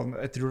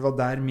jeg tror det var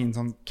der min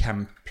sånn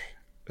camp,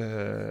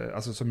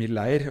 altså som i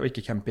leir, og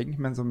ikke camping,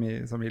 men som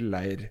i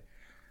leir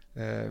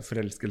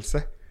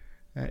forelskelse,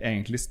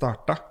 egentlig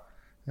startet.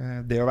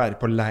 Det å være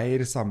på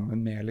leir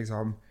sammen med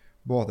liksom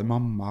både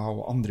mamma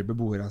og andre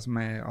beboere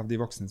av de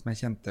voksne som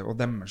jeg kjente, og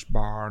deres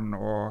barn,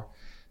 og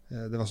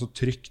det var så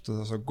trygt, og det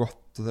var så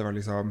godt, og det var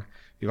liksom,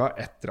 vi var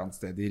et eller annet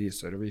sted i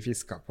Risør, og vi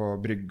fisket på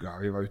brygga,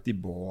 vi var ute i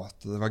båt,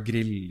 og det var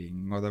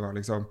grilling, og det var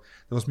liksom,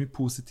 det var så mye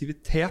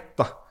positivitet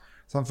da,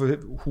 sånn, for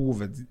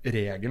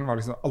hovedregelen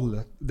var liksom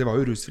det var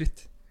jo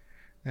rusfritt,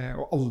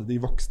 og alle de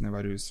voksne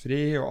var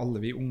rusfri, og alle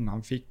vi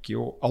ungene fikk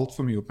jo alt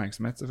for mye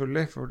oppmerksomhet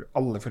selvfølgelig, for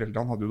alle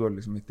foreldrene hadde jo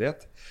dårlig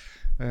samvittighet.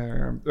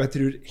 Og jeg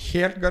tror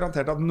helt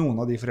garantert at noen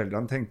av de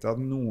foreldrene tenkte at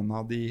noen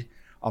av de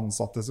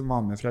ansatte som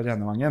var med fra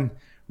Renevangen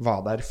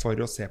var der for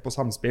å se på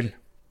samspill,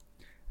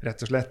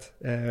 rett og slett.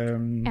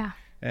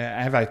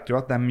 Jeg vet jo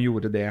at de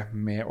gjorde det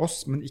med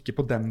oss, men ikke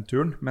på den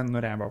turen, men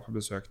når jeg var på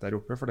besøk der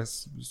oppe, for det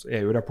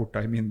er jo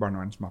rapporter i min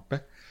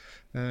barnevernsmappe.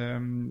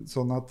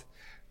 Sånn at,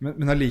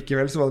 men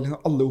allikevel så var det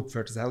liksom, alle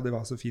oppførte seg, og det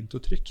var så fint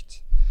og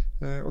trygt.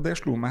 Og det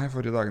slo meg her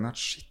forrige dagen at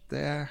shit,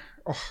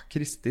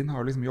 Kristin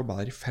har liksom jobbet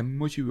der i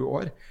 25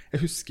 år.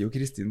 Jeg husker jo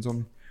Kristin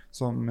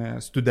som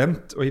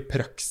student og i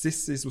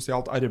praksis i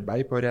sosialt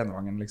arbeid på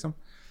Renevangen liksom.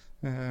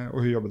 Og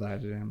hun jobber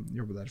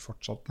der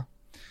fortsatt da.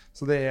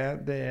 Så det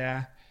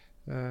er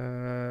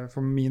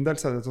for min del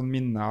så er det et sånn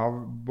minne av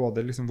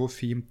både liksom hvor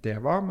fint det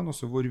var, men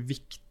også hvor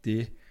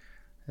viktig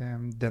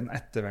den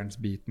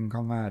ettervernsbiten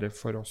kan være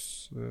for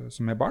oss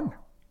som er barn.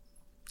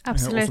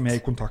 Absolutt. Og som er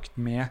i kontakt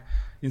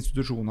med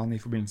institusjonene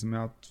i forbindelse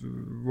med at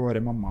våre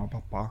mamma og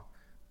pappa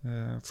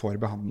får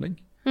behandling.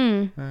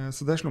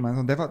 Så det slo meg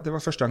sånn, det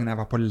var første gangen jeg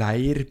var på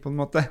leir på en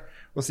måte,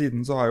 og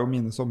siden så har jo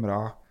mine somre,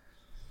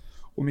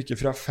 om ikke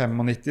fra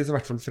 95, så i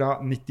hvert fall fra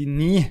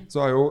 99,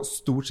 så har jo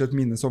stort sett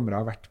mine somre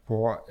vært på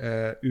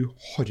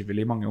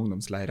uhorvelig mange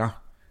ungdomsleirer.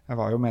 Jeg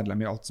var jo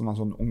medlem i alt som var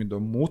sånn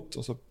ungdom mot,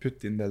 og så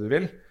putt inn det du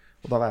vil,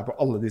 og da var jeg på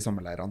alle de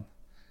sommerleirene.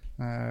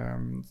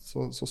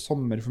 Så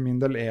sommer for min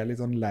del er litt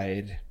sånn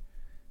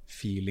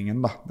leir-feelingen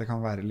da. Det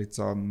kan være litt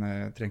sånn,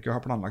 trenger ikke å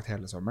ha planlagt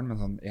hele sommeren,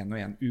 men sånn 1 og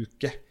 1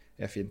 uke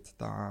er fint.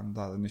 Da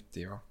er det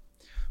nyttig å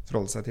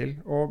forholde seg til.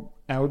 Og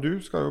jeg og du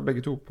skal jo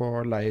begge to på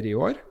leir i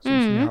år, som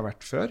vi har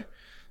vært før.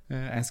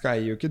 Jeg skal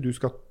 1 uke, du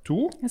skal 2.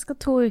 Jeg skal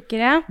 2 uker,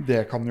 ja.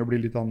 Det kan jo bli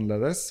litt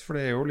annerledes, for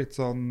det er jo litt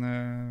sånn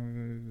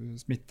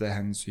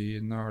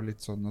smittehensyn og litt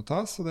sånn å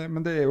ta.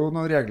 Men det er jo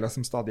noen regler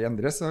som stadig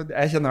endres. Så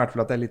jeg kjenner i hvert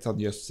fall at det er litt sånn,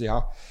 jøss, ja,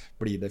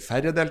 blir det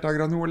færre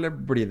deltakere nå, eller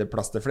blir det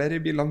plass til flere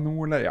i bilene nå,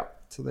 eller ja.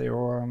 Så det er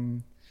jo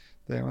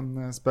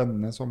en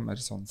spennende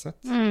sommer sånn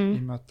sett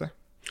i møte.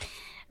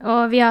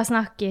 Og vi har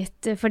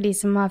snakket, for de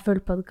som har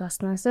fulgt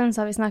podcasten en stund,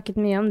 så har vi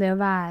snakket mye om det å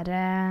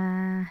være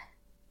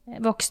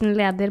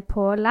voksenleder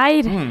på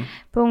leir,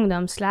 på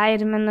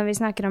ungdomsleir, men når vi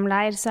snakker om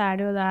leir, så er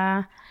det jo da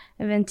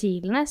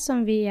ventilene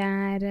som vi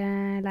er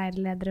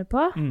leirledere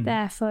på. Det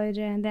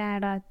er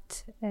da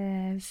et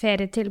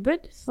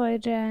ferietilbud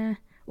for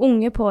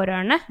unge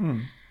pårørende.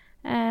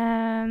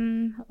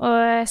 Og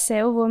jeg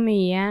ser jo hvor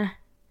mye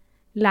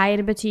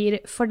leir betyr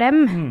for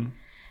dem.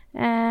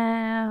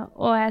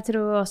 Og jeg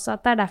tror også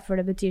at det er derfor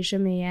det betyr så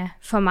mye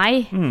for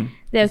meg.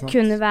 Det å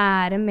kunne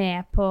være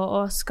med på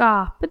å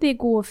skape de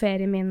gode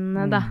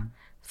ferieminnene da,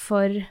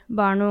 for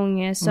barn og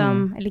unge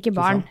som, eller ikke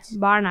barn,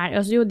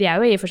 jo de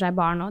er jo i og for seg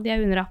barn også, de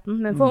er under 18,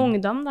 men for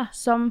ungdom da,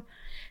 som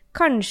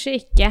kanskje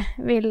ikke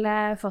ville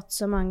fått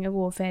så mange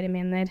gode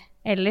ferieminner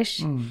ellers,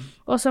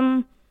 og som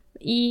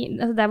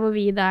altså der hvor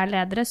vi da er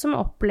ledere, som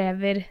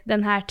opplever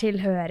den her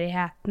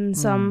tilhørigheten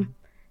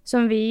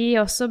som vi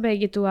også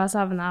begge to har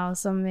savnet, og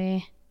som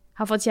vi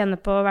har fått kjenne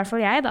på, i hvert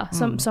fall jeg da,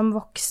 som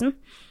voksen.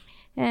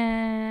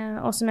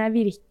 Og som jeg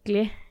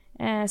virkelig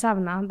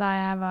savnet da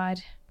jeg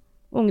var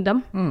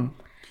ungdom.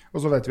 Og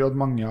så vet vi at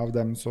mange av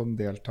dem som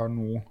deltar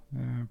nå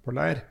på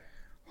leir,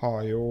 har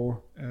jo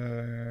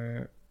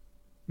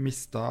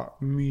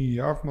mistet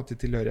mye av på en måte,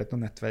 tilhørighet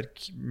og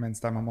nettverk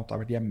mens de har måttet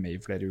ha vært hjemme i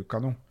flere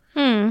uker nå.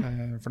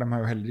 For de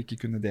har jo heller ikke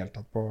kunnet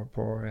deltatt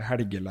på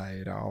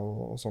helgeleirer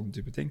og sånne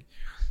type ting.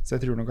 Så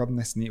jeg tror nok at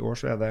nesten i år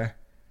så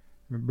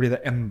blir det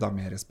enda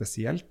mer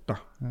spesielt da.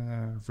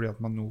 Fordi at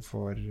man nå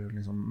får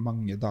liksom,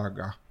 mange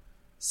dager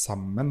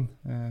sammen.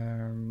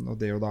 Og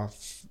det å da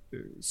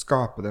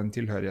skape den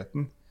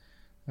tilhørigheten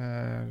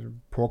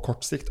på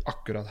kort sikt,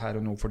 akkurat her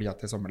og nå fordi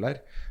at det er sommerleir,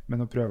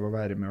 men å prøve å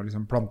være med og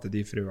liksom plante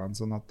de frøene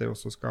sånn at det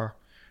også skal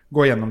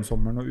gå gjennom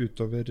sommeren og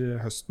utover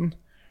høsten.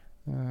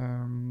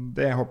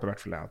 Det håper i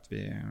hvert fall jeg at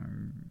vi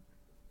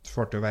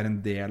får til å være en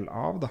del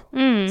av da.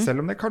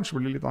 Selv om det kanskje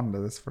blir litt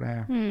annerledes, for det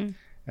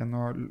er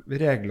noen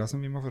regler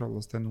som vi må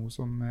forholde oss til nå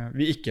som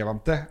vi ikke er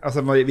vant til. Altså,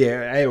 vi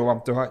er jo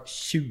vant til å ha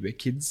 20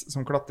 kids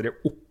som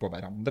klatrer oppå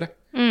hverandre,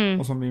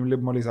 og som vi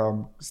må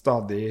liksom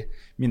stadig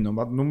minne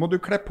om at nå må du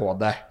kle på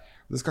deg.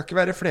 Det skal ikke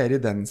være flere i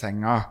den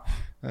senga.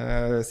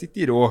 Sitt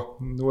i ro.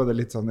 Nå er det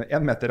litt sånn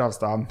 1 meter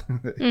avstand.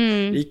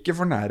 Ikke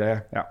for nære.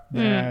 Ja,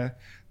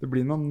 det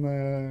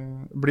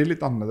blir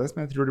litt annerledes,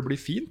 men jeg tror det blir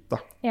fint da.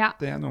 Ja.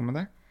 Det er noe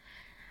med det.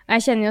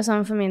 Jeg kjenner jo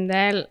sånn for min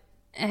del,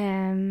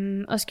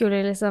 å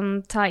skulle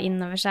liksom ta inn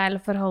over seg eller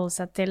forholde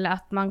seg til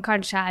at man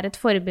kanskje er et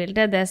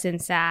forbilde, det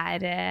synes jeg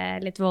er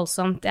litt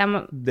voldsomt.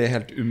 Det er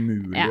helt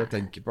umulig å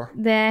tenke på.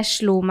 Det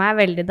slo meg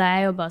veldig da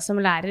jeg jobbet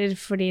som lærer,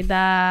 fordi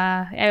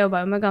jeg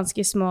jobbet jo med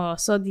ganske små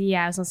også, og de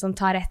er jo sånn som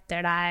tar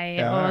etter deg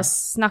og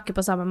snakker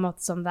på samme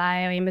måte som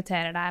deg og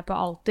inviterer deg på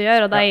alt du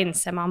gjør, og da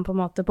innser man på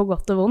en måte på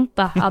godt og vondt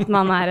da, at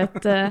man er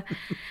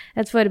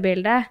et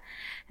forbilde.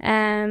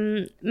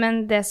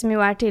 Men det som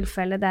jo er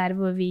tilfellet der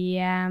hvor vi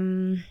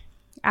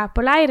er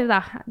på leir da,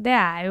 det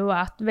er jo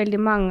at veldig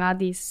mange av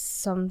de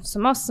som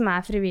oss, som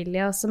er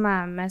frivillige og som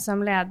er med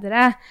som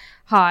ledere,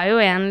 har jo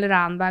en eller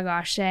annen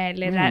bagasje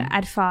eller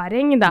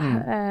erfaring da,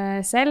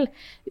 selv.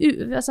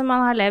 Altså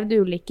man har levd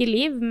ulike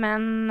liv,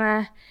 men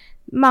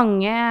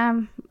mange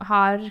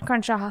har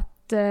kanskje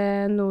hatt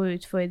noe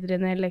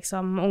utfordrende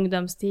liksom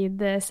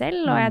ungdomstid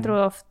selv, og jeg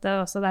tror ofte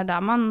også det er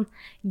da man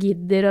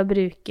gidder å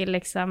bruke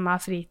liksom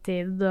av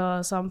fritid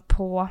og sånn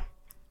på,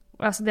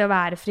 altså det å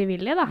være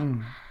frivillig da.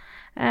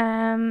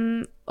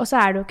 Og så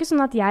er det jo ikke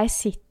sånn at jeg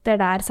sitter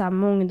der sammen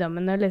med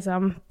ungdommene og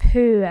liksom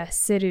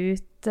pøser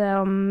ut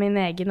om min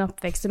egen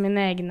oppvekst og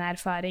mine egne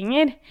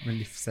erfaringer. Med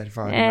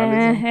livserfaringer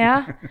liksom. Ja,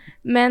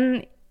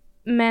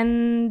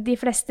 men de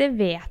fleste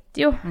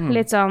vet jo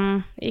litt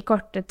sånn i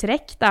korte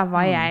trekk da,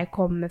 hva jeg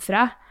kommer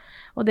fra.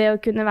 Og det å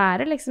kunne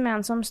være liksom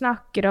en som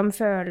snakker om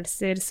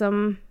følelser,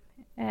 som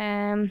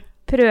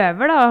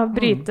prøver da å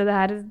bryte det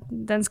her,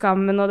 den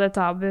skammen og det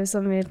tabu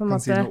som vi på en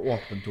måte... Kan si noe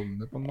åpent om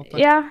det på en måte.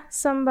 Ja,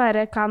 som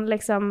bare kan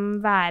liksom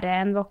være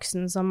en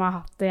voksen som har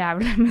hatt det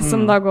jævlig, men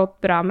som det har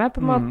gått bra med på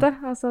en måte.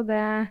 Altså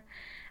det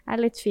er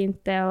litt fint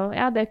det å,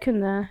 det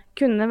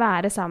kunne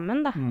være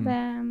sammen da.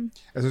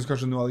 Jeg synes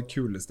kanskje noe av det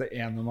kuleste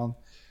er når man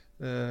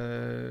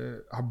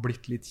har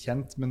blitt litt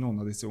kjent med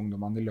noen av disse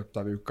ungdommene i løpet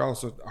av uka, og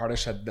så har det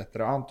skjedd et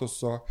eller annet, og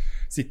så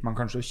sitter man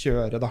kanskje og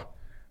kjører da,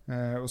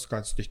 og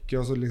skal et stykke,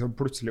 og så liksom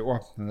plutselig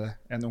åpner det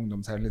en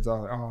ungdomshelg litt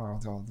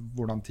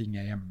hvordan ting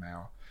er hjemme,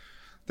 og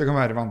det kan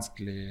være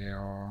vanskelig,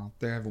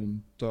 og det er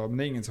vondt, men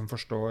det er ingen som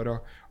forstår,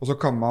 og så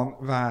kan man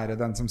være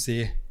den som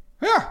sier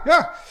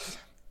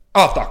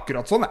at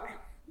akkurat sånn er.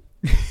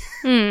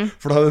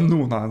 For da er det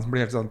noen av dem som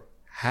blir helt sånn,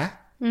 hæ?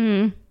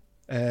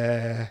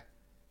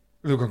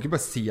 Du kan ikke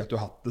bare si at du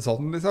har hatt det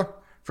sånn, liksom.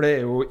 For det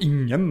er jo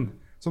ingen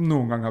som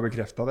noen gang har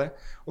bekreftet det,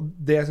 og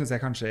det synes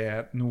jeg kanskje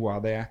er noe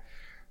av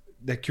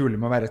det kule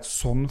med å være et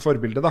sånn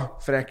forbilde da,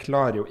 for jeg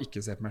klarer jo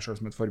ikke å se på meg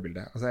selv som et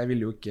forbilde. Altså, jeg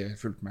ville jo ikke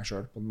fulgt meg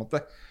selv på en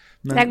måte.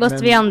 Det er godt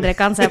vi andre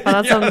kan se på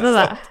det sånn det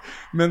da.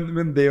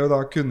 Men det å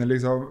da kunne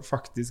liksom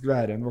faktisk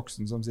være en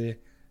voksen som sier,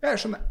 jeg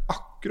skjønner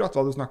akkurat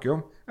hva du snakker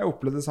om, jeg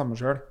opplevde det samme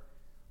selv.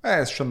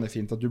 Jeg skjønner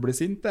fint at du blir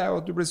sint,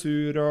 og at du blir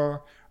sur,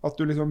 og at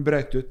du liksom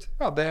brøt ut.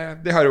 Ja,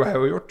 det har jo jeg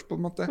jo gjort på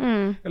en måte.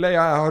 Eller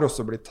jeg har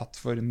også blitt tatt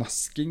for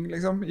nasking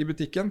liksom, i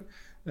butikken.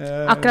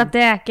 Akkurat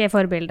det er ikke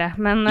forbildet,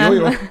 men...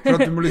 Jo, for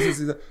at du må liksom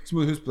si det, så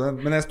må du huske på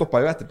det. Men jeg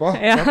stoppet jo etterpå.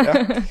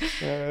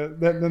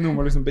 Det er noe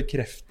med å liksom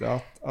bekrefte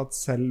at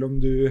selv om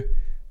du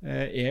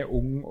er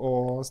ung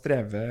og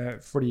strever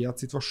fordi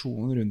at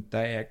situasjonen rundt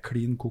deg er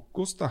klin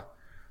kokos, da,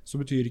 så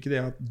betyr ikke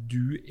det at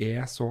du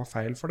er så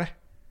feil for det.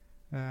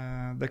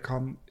 Det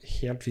kan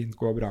helt fint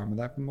gå bra med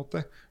deg på en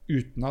måte,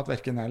 uten at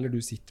hverken jeg eller du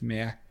sitter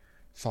med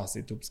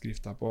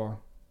fasitoppskrifter på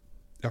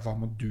hva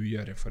må du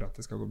gjøre for at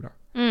det skal gå bra.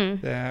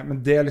 Men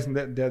det er liksom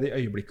det er de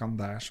øyeblikkene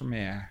der som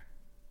er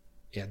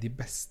de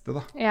beste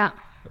da. Ja.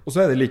 Og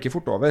så er det like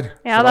fort over,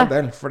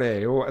 for det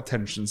er jo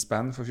attention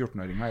span for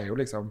 14-åringer er jo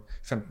liksom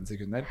 15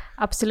 sekunder.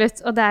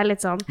 Absolutt, og det er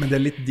litt sånn. Men det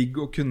er litt digg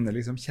å kunne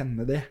liksom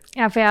kjenne det.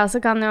 Ja, for jeg også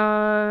kan jo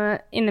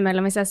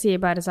innimellom, hvis jeg sier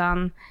bare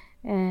sånn,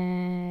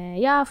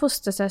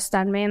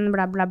 fostersøsteren min,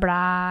 bla bla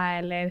bla,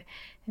 eller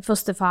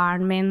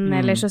fosterfaren min,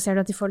 eller så ser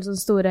du at de får litt sånn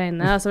store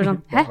øyne, og så er det sånn,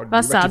 hæ, har du hva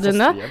vært sa i du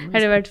nå? fosterhjem, Har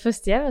du vært i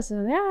fosterhjem? Og så,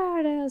 ja,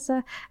 så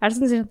er det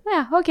sånn, sier sånn,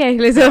 ja, ok,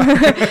 liksom.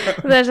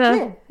 Det er så,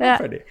 ja,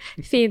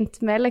 fint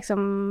med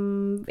liksom,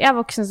 ja,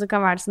 voksne som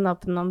kan være sånn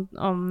åpne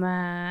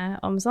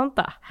om sånt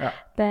da. Ja.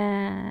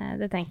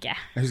 Det tenker jeg.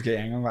 Jeg husker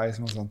en gang var jeg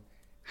som var sånn,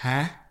 hæ?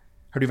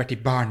 Har du vært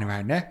i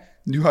barnevernet?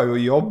 Du har jo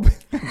jobb.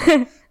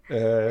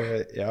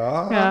 Ja,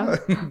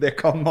 det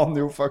kan man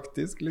jo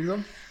faktisk,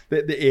 liksom.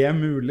 Det er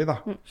mulig,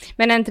 da.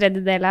 Men en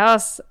tredjedel av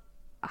oss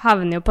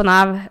havner jo på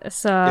NAV,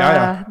 så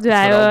du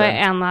er jo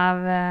en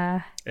av...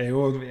 Jeg er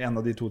jo en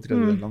av de 2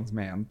 tredjedelene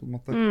som er igjen, på en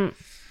måte.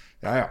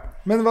 Ja.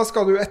 Men hva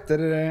skal du etter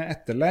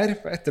etterleir?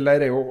 For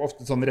etterleir er jo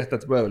ofte sånn rett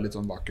etterpå, er jo litt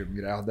sånn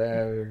vakuumgreia. Det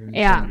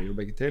kjenner vi jo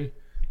begge til.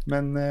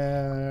 Men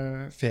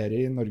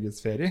ferie, Norges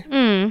ferie?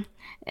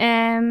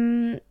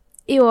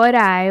 I år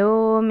er jo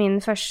min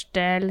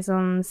første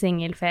liksom,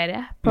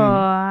 singelferie på...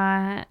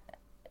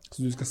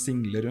 Så du skal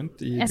single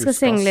rundt i buskas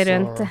og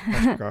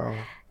parka?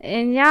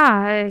 Ja,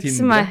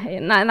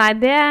 nei,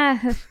 det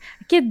er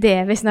ikke det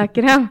vi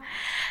snakker om.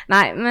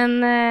 Nei, men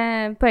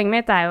poenget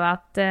mitt er jo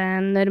at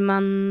når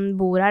man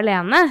bor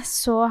alene,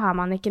 så har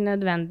man ikke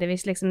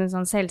nødvendigvis liksom en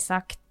sånn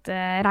selvsagt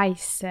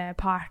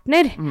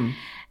reisepartner.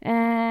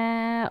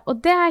 Og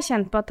det har jeg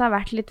kjent på at det har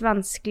vært litt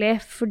vanskelig,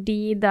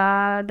 fordi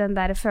da den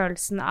der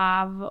følelsen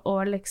av å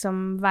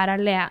liksom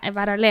være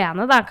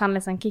alene da, kan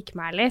liksom kicke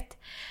meg litt.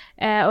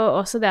 Og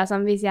også det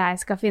sånn, hvis jeg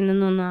skal finne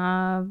noen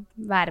å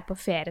være på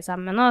ferie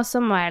sammen med nå, så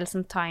må jeg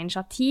liksom ta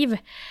initiativ.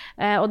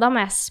 Og da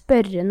må jeg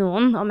spørre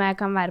noen om jeg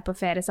kan være på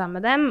ferie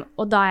sammen med dem,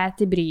 og da er jeg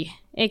til bry.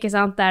 Ikke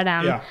sant? Det er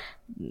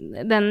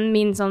den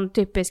min sånn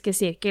typiske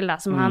sirkel da,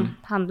 som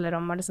handler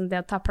om liksom, det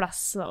å ta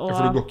plass. Og...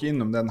 For du går ikke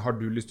innom den, har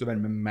du lyst til å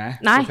være med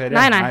meg på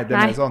ferie? Nei, det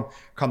er sånn,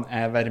 kan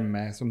jeg være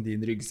med som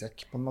din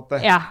ryggsekk, på en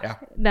måte? Ja.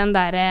 Den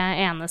der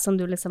ene som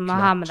du liksom må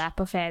ha med deg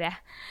på ferie.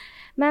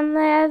 Men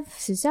jeg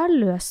synes jeg har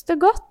løst det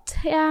godt.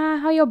 Jeg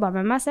har jobbet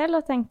med meg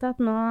selv og tenkt at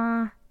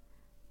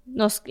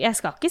jeg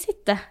skal ikke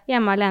sitte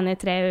hjemme alene i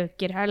 3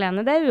 uker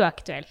alene. Det er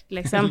uaktuelt,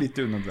 liksom.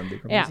 Litt unødvendig,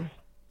 kan du si.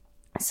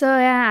 Så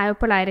jeg er jo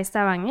på leir i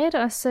Stavanger,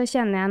 og så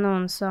kjenner jeg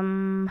noen som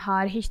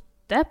har hytte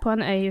på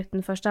en øy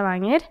utenfor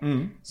Stavanger,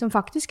 som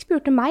faktisk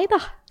spurte meg da.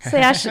 Så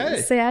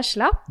jeg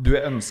slapp. Du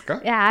er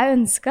ønsket? Jeg er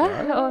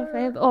ønsket, og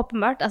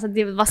åpenbart. Altså,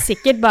 de var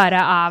sikkert bare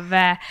av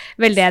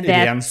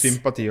ren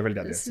sympati og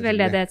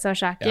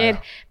veldedighetsårsaker. Ja.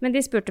 Men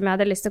de spurte om jeg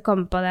hadde lyst til å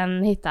komme på den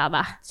hytta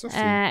da,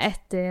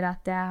 etter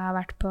at jeg har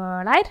vært på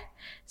leir.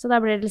 Så da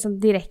blir det liksom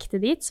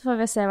direkte dit, så får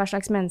vi se hva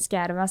slags menneske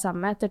jeg er å være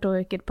sammen med etter 2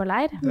 uker på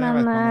leir.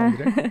 Men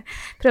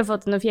prøve å få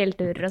til noen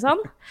fjellturer og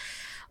sånn.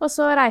 Og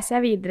så reiser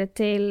jeg videre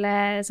til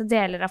så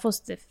deler av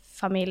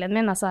fosterfamilien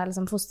min, altså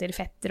liksom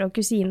fosterfetter og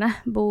kusine,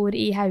 bor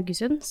i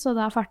Haugesund. Så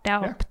da farter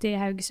jeg opp til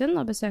Haugesund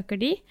og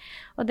besøker de.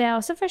 Og det er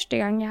også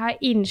første gang jeg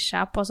har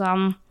innsja på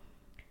sånn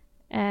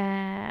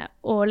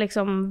å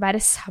liksom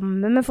være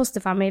sammen med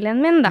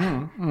fosterfamilien min, da.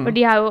 For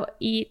de har jo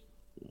i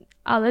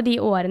alle de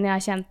årene jeg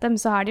har kjent dem,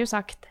 så har de jo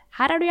sagt,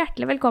 her er du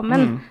hjertelig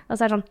velkommen. Og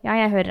så er det sånn, ja,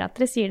 jeg hører at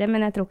dere sier det,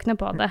 men jeg tror ikke noe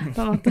på det,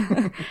 på en måte.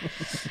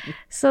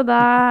 Så da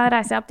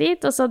reiser jeg opp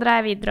dit, og så drar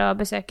jeg videre og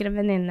besøker en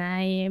venninne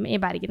i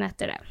Bergen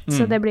etter det.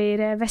 Så det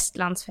blir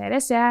vestlandsferie,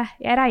 så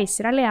jeg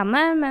reiser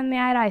alene, men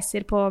jeg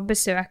reiser på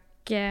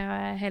besøk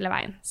hele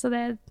veien. Så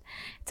det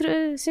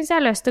synes jeg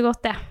har løst det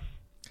godt, det.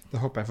 Da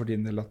håper jeg for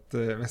din del at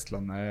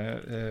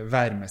Vestlandet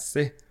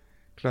værmessig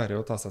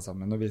klarer å ta seg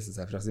sammen og vise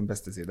seg fra sin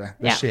beste side.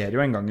 Det skjer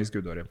jo en gang i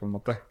skuddåret, på en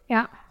måte.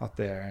 Ja. At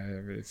det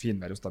er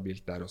finvær og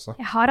stabilt der også.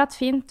 Jeg har hatt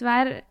fint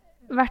vær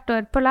hvert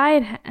år på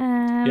leir,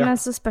 men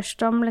så spørs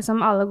det om liksom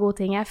alle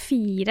gode ting er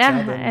 4,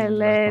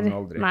 eller...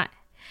 Nei.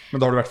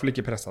 Men da har du i hvert fall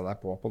ikke presset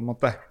deg på en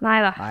måte.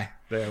 Neida. Nei,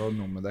 det er jo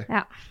noe med det.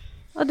 Ja.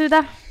 Og du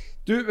da?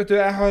 Du, vet du,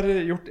 jeg har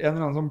gjort en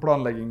eller annen sånn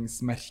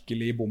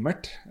planleggingsmerkelig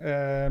bommert,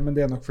 men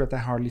det er nok fordi at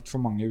jeg har litt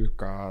for mange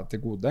uker til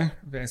gode.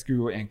 Jeg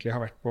skulle jo egentlig ha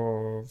vært på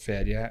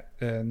ferie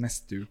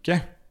neste uke,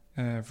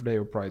 for det er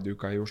jo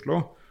Pride-uka i Oslo,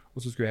 og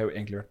så skulle jeg jo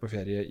egentlig vært på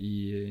ferie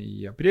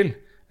i april.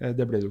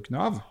 Det ble det jo ikke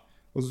noe av.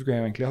 Og så skulle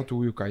jeg jo egentlig ha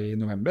 2 uker i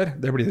november.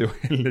 Det blir det jo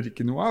heller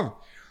ikke noe av.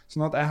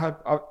 Sånn at jeg har,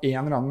 av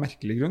en eller annen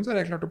merkelig grunn, så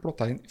har jeg klart å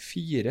plotte inn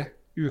 4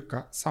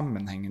 uker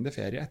sammenhengende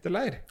ferie etter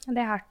leir. Det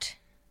er hardt.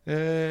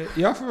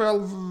 Ja, for all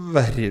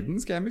verden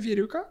skal jeg med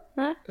 4 uker.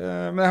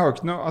 Men jeg har jo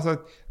ikke noe, altså,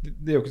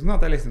 det er jo ikke sånn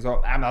at jeg liksom så,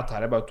 nei, men da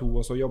tar jeg bare 2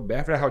 og så jobber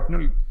jeg, for jeg har ikke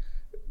noe,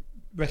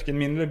 hverken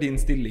min eller din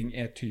stilling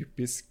er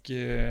typisk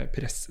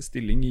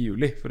pressstilling i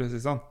juli, for å si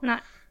sånn. Nei.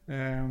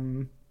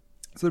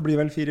 Så det blir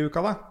vel 4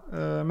 uker da,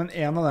 men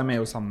en av dem er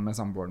jo sammen med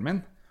samboeren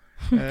min.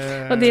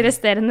 Og de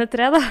resterende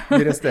 3 da?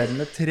 De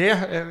resterende 3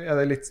 er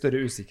det litt større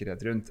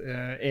usikkerhet rundt.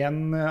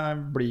 En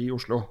blir i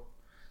Oslo,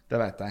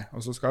 det vet jeg,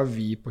 og så skal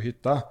vi på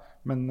hytta.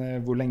 Men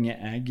hvor lenge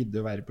jeg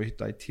gidder å være på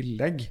hytta i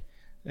tillegg,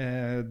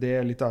 det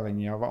er litt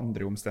avhengig av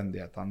andre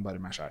omstendigheter enn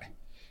bare meg selv.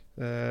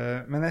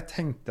 Men jeg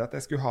tenkte at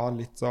jeg skulle ha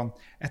litt sånn,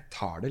 jeg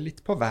tar det litt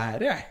på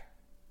været, jeg.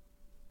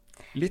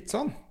 Litt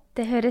sånn.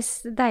 Det høres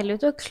deilig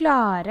ut å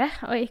klare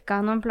å ikke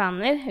ha noen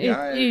planer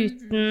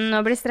uten å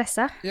bli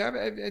stresset.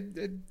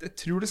 Jeg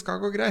tror det skal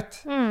gå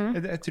greit.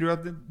 Jeg tror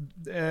at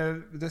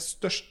det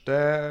største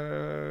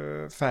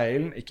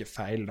feilen, ikke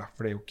feil da,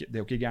 for det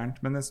er jo ikke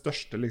gærent, men den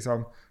største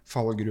liksom,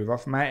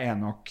 fallgruva for meg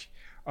nok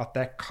at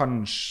jeg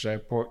kanskje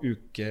på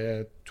uke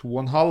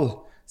 2,5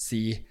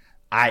 sier,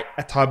 nei,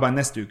 jeg tar bare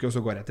neste uke, og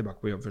så går jeg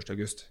tilbake på jobb 1.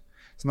 august.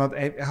 Sånn at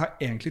jeg har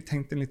egentlig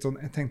tenkt litt sånn,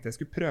 jeg tenkte jeg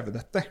skulle prøve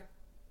dette,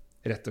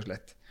 rett og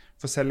slett.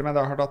 For selv om jeg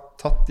da har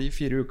tatt de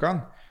 4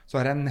 ukene, så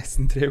har jeg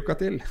nesten 3 uker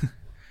til.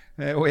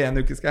 Og 1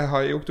 uke skal jeg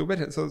ha i oktober.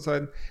 Så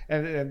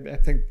jeg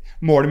tenkte,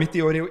 målet mitt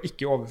i år er jo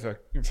ikke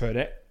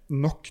overføre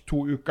nok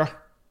 2 uker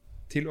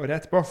til året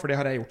etterpå, for det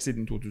har jeg gjort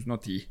siden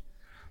 2010.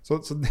 Så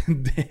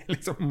det er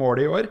liksom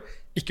målet i år,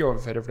 ikke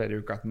overføre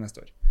flere uker til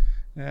neste år.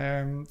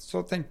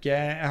 Så tenker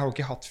jeg har jo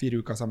ikke hatt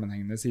 4 uker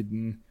sammenhengende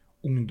siden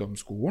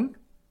ungdomsskolen.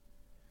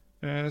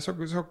 Så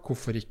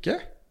hvorfor ikke?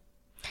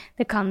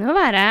 Det kan jo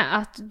være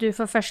at du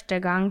for første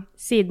gang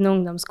siden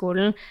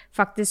ungdomsskolen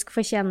faktisk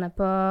får kjenne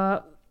på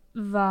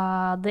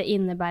hva det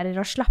innebærer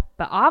å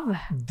slappe av.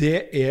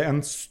 Det er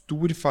en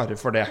stor fare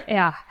for det.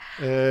 Ja,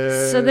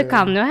 så det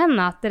kan jo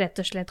hende at det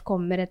rett og slett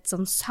kommer et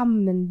sånn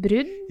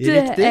sammenbrudd.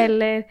 Riktig,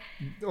 eller...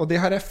 og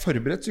det har jeg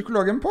forberedt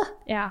psykologen på.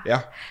 Ja.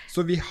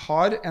 Så vi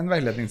har en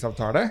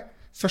veiledningsavtale.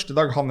 Første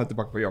dag han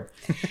tilbake på jobb.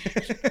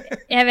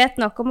 Jeg vet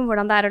nok om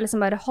hvordan det er å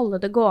liksom bare holde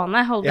det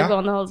gående, holde det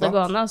gående,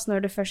 og så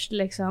når du først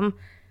liksom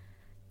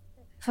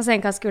får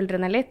senket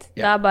skuldrene litt,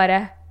 da bare...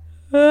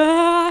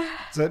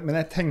 Men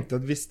jeg tenkte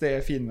at hvis det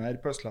er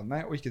finvær på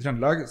Østlandet og ikke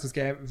Trøndelag, så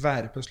skal jeg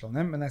være på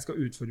Østlandet, men jeg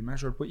skal utfordre meg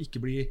selv på å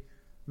ikke bli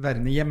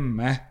værende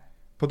hjemme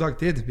på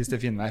dagtid hvis det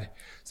er finvær.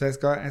 Så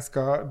jeg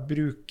skal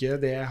bruke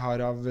det jeg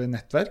har av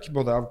nettverk,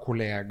 både av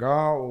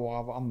kollegaer og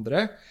av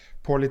andre,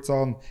 på litt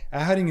sånn,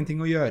 jeg har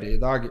ingenting å gjøre i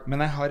dag, men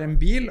jeg har en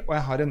bil og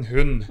jeg har en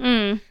hund.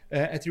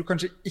 Jeg tror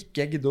kanskje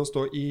ikke jeg gidder å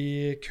stå i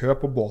kø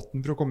på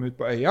båten for å komme ut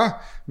på øya,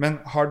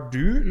 men har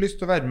du lyst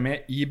til å være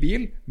med i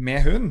bil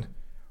med hund,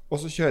 og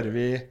så kjører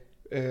vi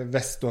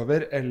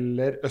vestover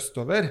eller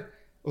østover,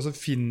 og så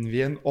finner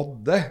vi en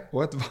odde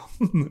og et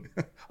vann.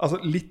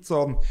 Altså litt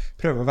sånn,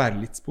 prøve å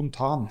være litt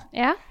spontan.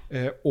 Ja.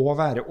 Og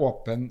være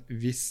åpen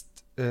hvis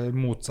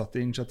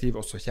motsatte initiativ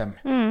også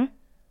kommer.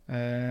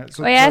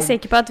 Og jeg er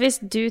sikker på at hvis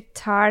du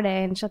tar det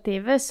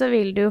initiativet, så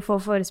vil du jo få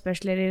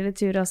forespørsler i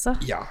retur også.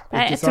 Ja, ikke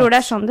sant? Jeg tror det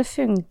er sånn det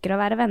funker å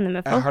være venner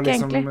med folk, egentlig.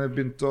 Jeg har liksom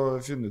begynt å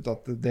finne ut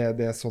at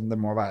det er sånn det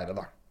må være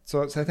da.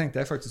 Så jeg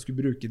tenkte jeg faktisk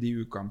skulle bruke de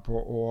ukene på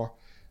å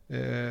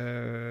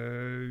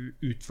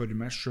utfordre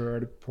meg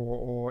selv på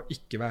å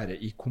ikke være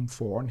i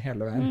komforten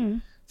hele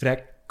veien. For jeg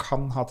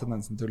kan ha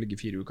tendensen til å ligge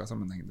 4 uker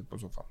sammenhengende på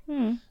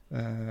sofaen.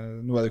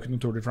 Nå er det ikke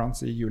noe Tour de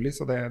France i juli,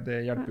 så det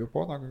hjelper jo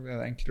på. Da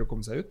er det enklere å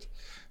komme seg ut.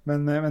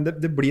 Men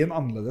det blir en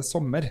annerledes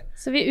sommer.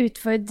 Så vi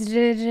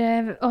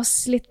utfordrer oss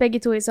litt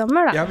begge to i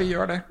sommer da? Ja, vi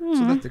gjør det.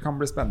 Så dette kan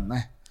bli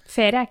spennende.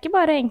 Ferie er ikke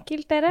bare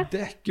enkelt, dere.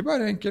 Det er ikke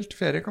bare enkelt.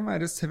 Ferie kan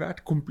være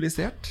svært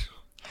komplisert.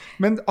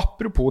 Men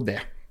apropos det.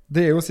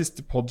 Det er jo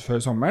siste podd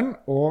før sommeren,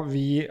 og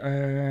vi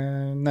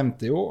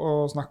nevnte jo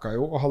og snakket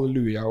jo og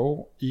halleluja jo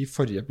i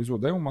forrige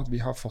episode om at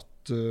vi har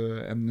fått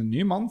en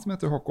ny mann som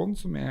heter Håkon,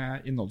 som er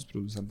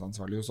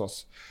innholdsprodusentansvarlig hos oss.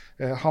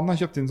 Han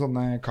har kjøpt inn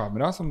sånne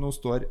kamera som nå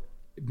står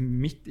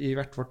midt i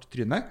hvert vårt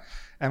tryne.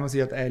 Jeg må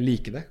si at jeg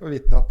liker det, å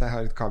vite at jeg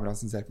har et kamera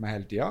som ser på meg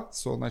hele tiden.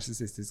 Så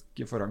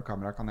narsissistisk foran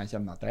kamera kan jeg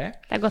kjenne at jeg er.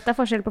 Det er godt det er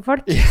forskjell på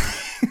folk.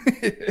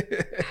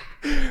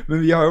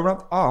 Men vi har jo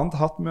blant annet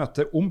hatt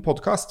møte om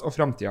podcast og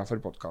fremtiden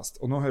for podcast.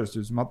 Og nå høres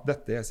det ut som at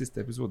dette er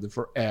siste episode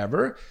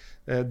forever.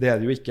 Det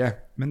er det jo ikke.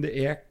 Men det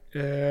er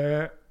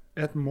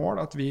et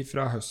mål at vi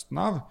fra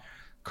høsten av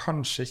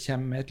kanskje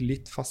kommer med et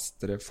litt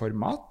fastere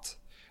format,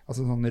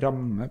 altså en sånn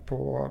ramme på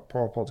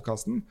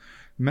podcasten.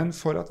 Men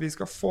for at vi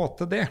skal få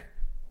til det,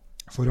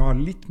 for å ha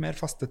litt mer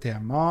faste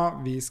tema,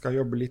 vi skal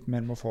jobbe litt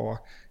mer med å få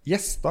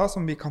gjester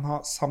som vi kan ha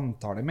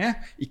samtale med,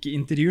 ikke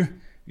intervju.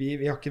 Vi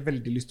har ikke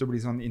veldig lyst til å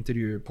bli sånn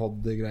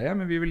intervjupodd-greie,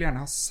 men vi vil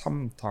gjerne ha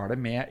samtale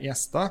med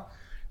gjester.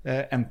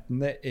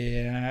 Enten det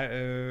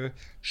er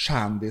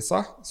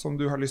kjendiser som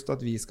du har lyst til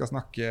at vi skal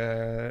snakke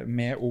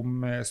med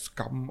om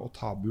skam og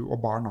tabu og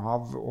barn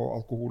av og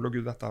alkohol og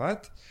gud dette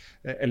vet,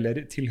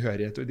 eller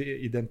tilhørighet og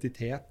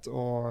identitet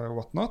og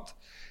whatnot,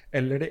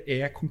 eller det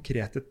er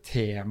konkrete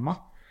tema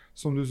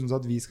som du synes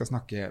at vi skal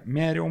snakke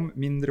mer om,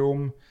 mindre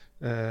om,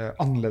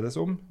 annerledes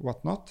om,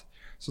 whatnot,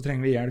 så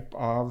trenger vi hjelp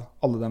av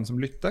alle dem som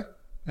lytter,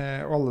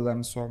 og alle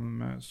dem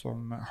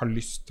som har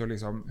lyst til å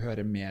liksom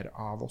høre mer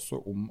av oss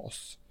og om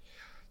oss.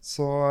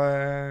 Så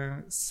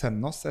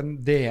send oss en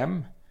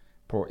DM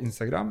på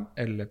Instagram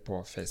eller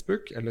på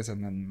Facebook, eller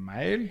send en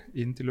mail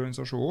inn til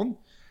organisasjonen.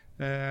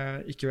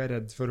 Ikke vær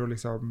redd for å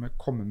liksom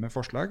komme med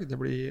forslag.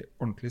 Det blir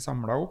ordentlig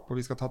samlet opp, og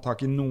vi skal ta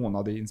tak i noen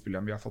av de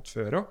innspillene vi har fått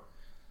før også,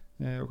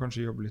 og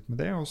kanskje jobbe litt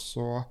med det. Og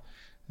så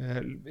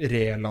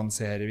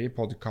relanserer vi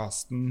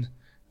podcasten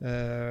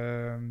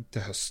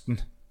til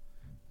høsten.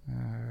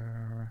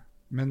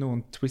 Med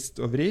noen twist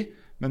og vri,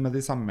 men med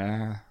de samme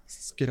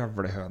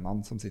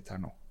skravlehønene som sitter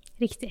her nå.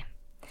 Riktig.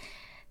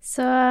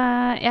 Så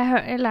jeg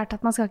har lært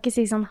at man skal ikke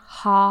si sånn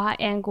ha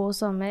en god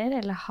sommer,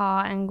 eller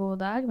ha en god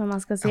dag, men man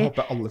skal si... Jeg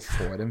håper alle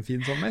får en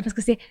fin sommer. Man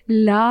skal si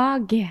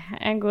lag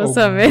en god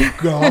sommer.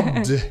 Oh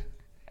God!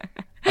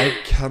 I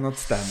cannot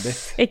stand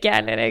it. Ikke jeg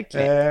heller,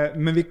 egentlig.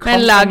 Men vi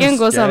kan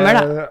ønske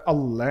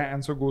alle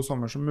en så god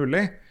sommer som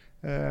mulig.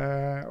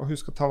 Og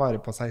husk å ta vare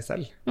på seg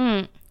selv.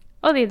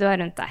 Og de du har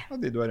rundt deg.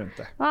 Og de du har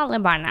rundt deg. Og alle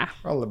barna.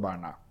 Alle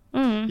barna.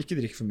 Ikke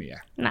drikk for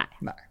mye.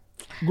 Nei.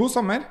 God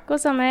sommer.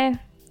 God sommer.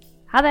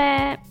 Ha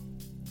det!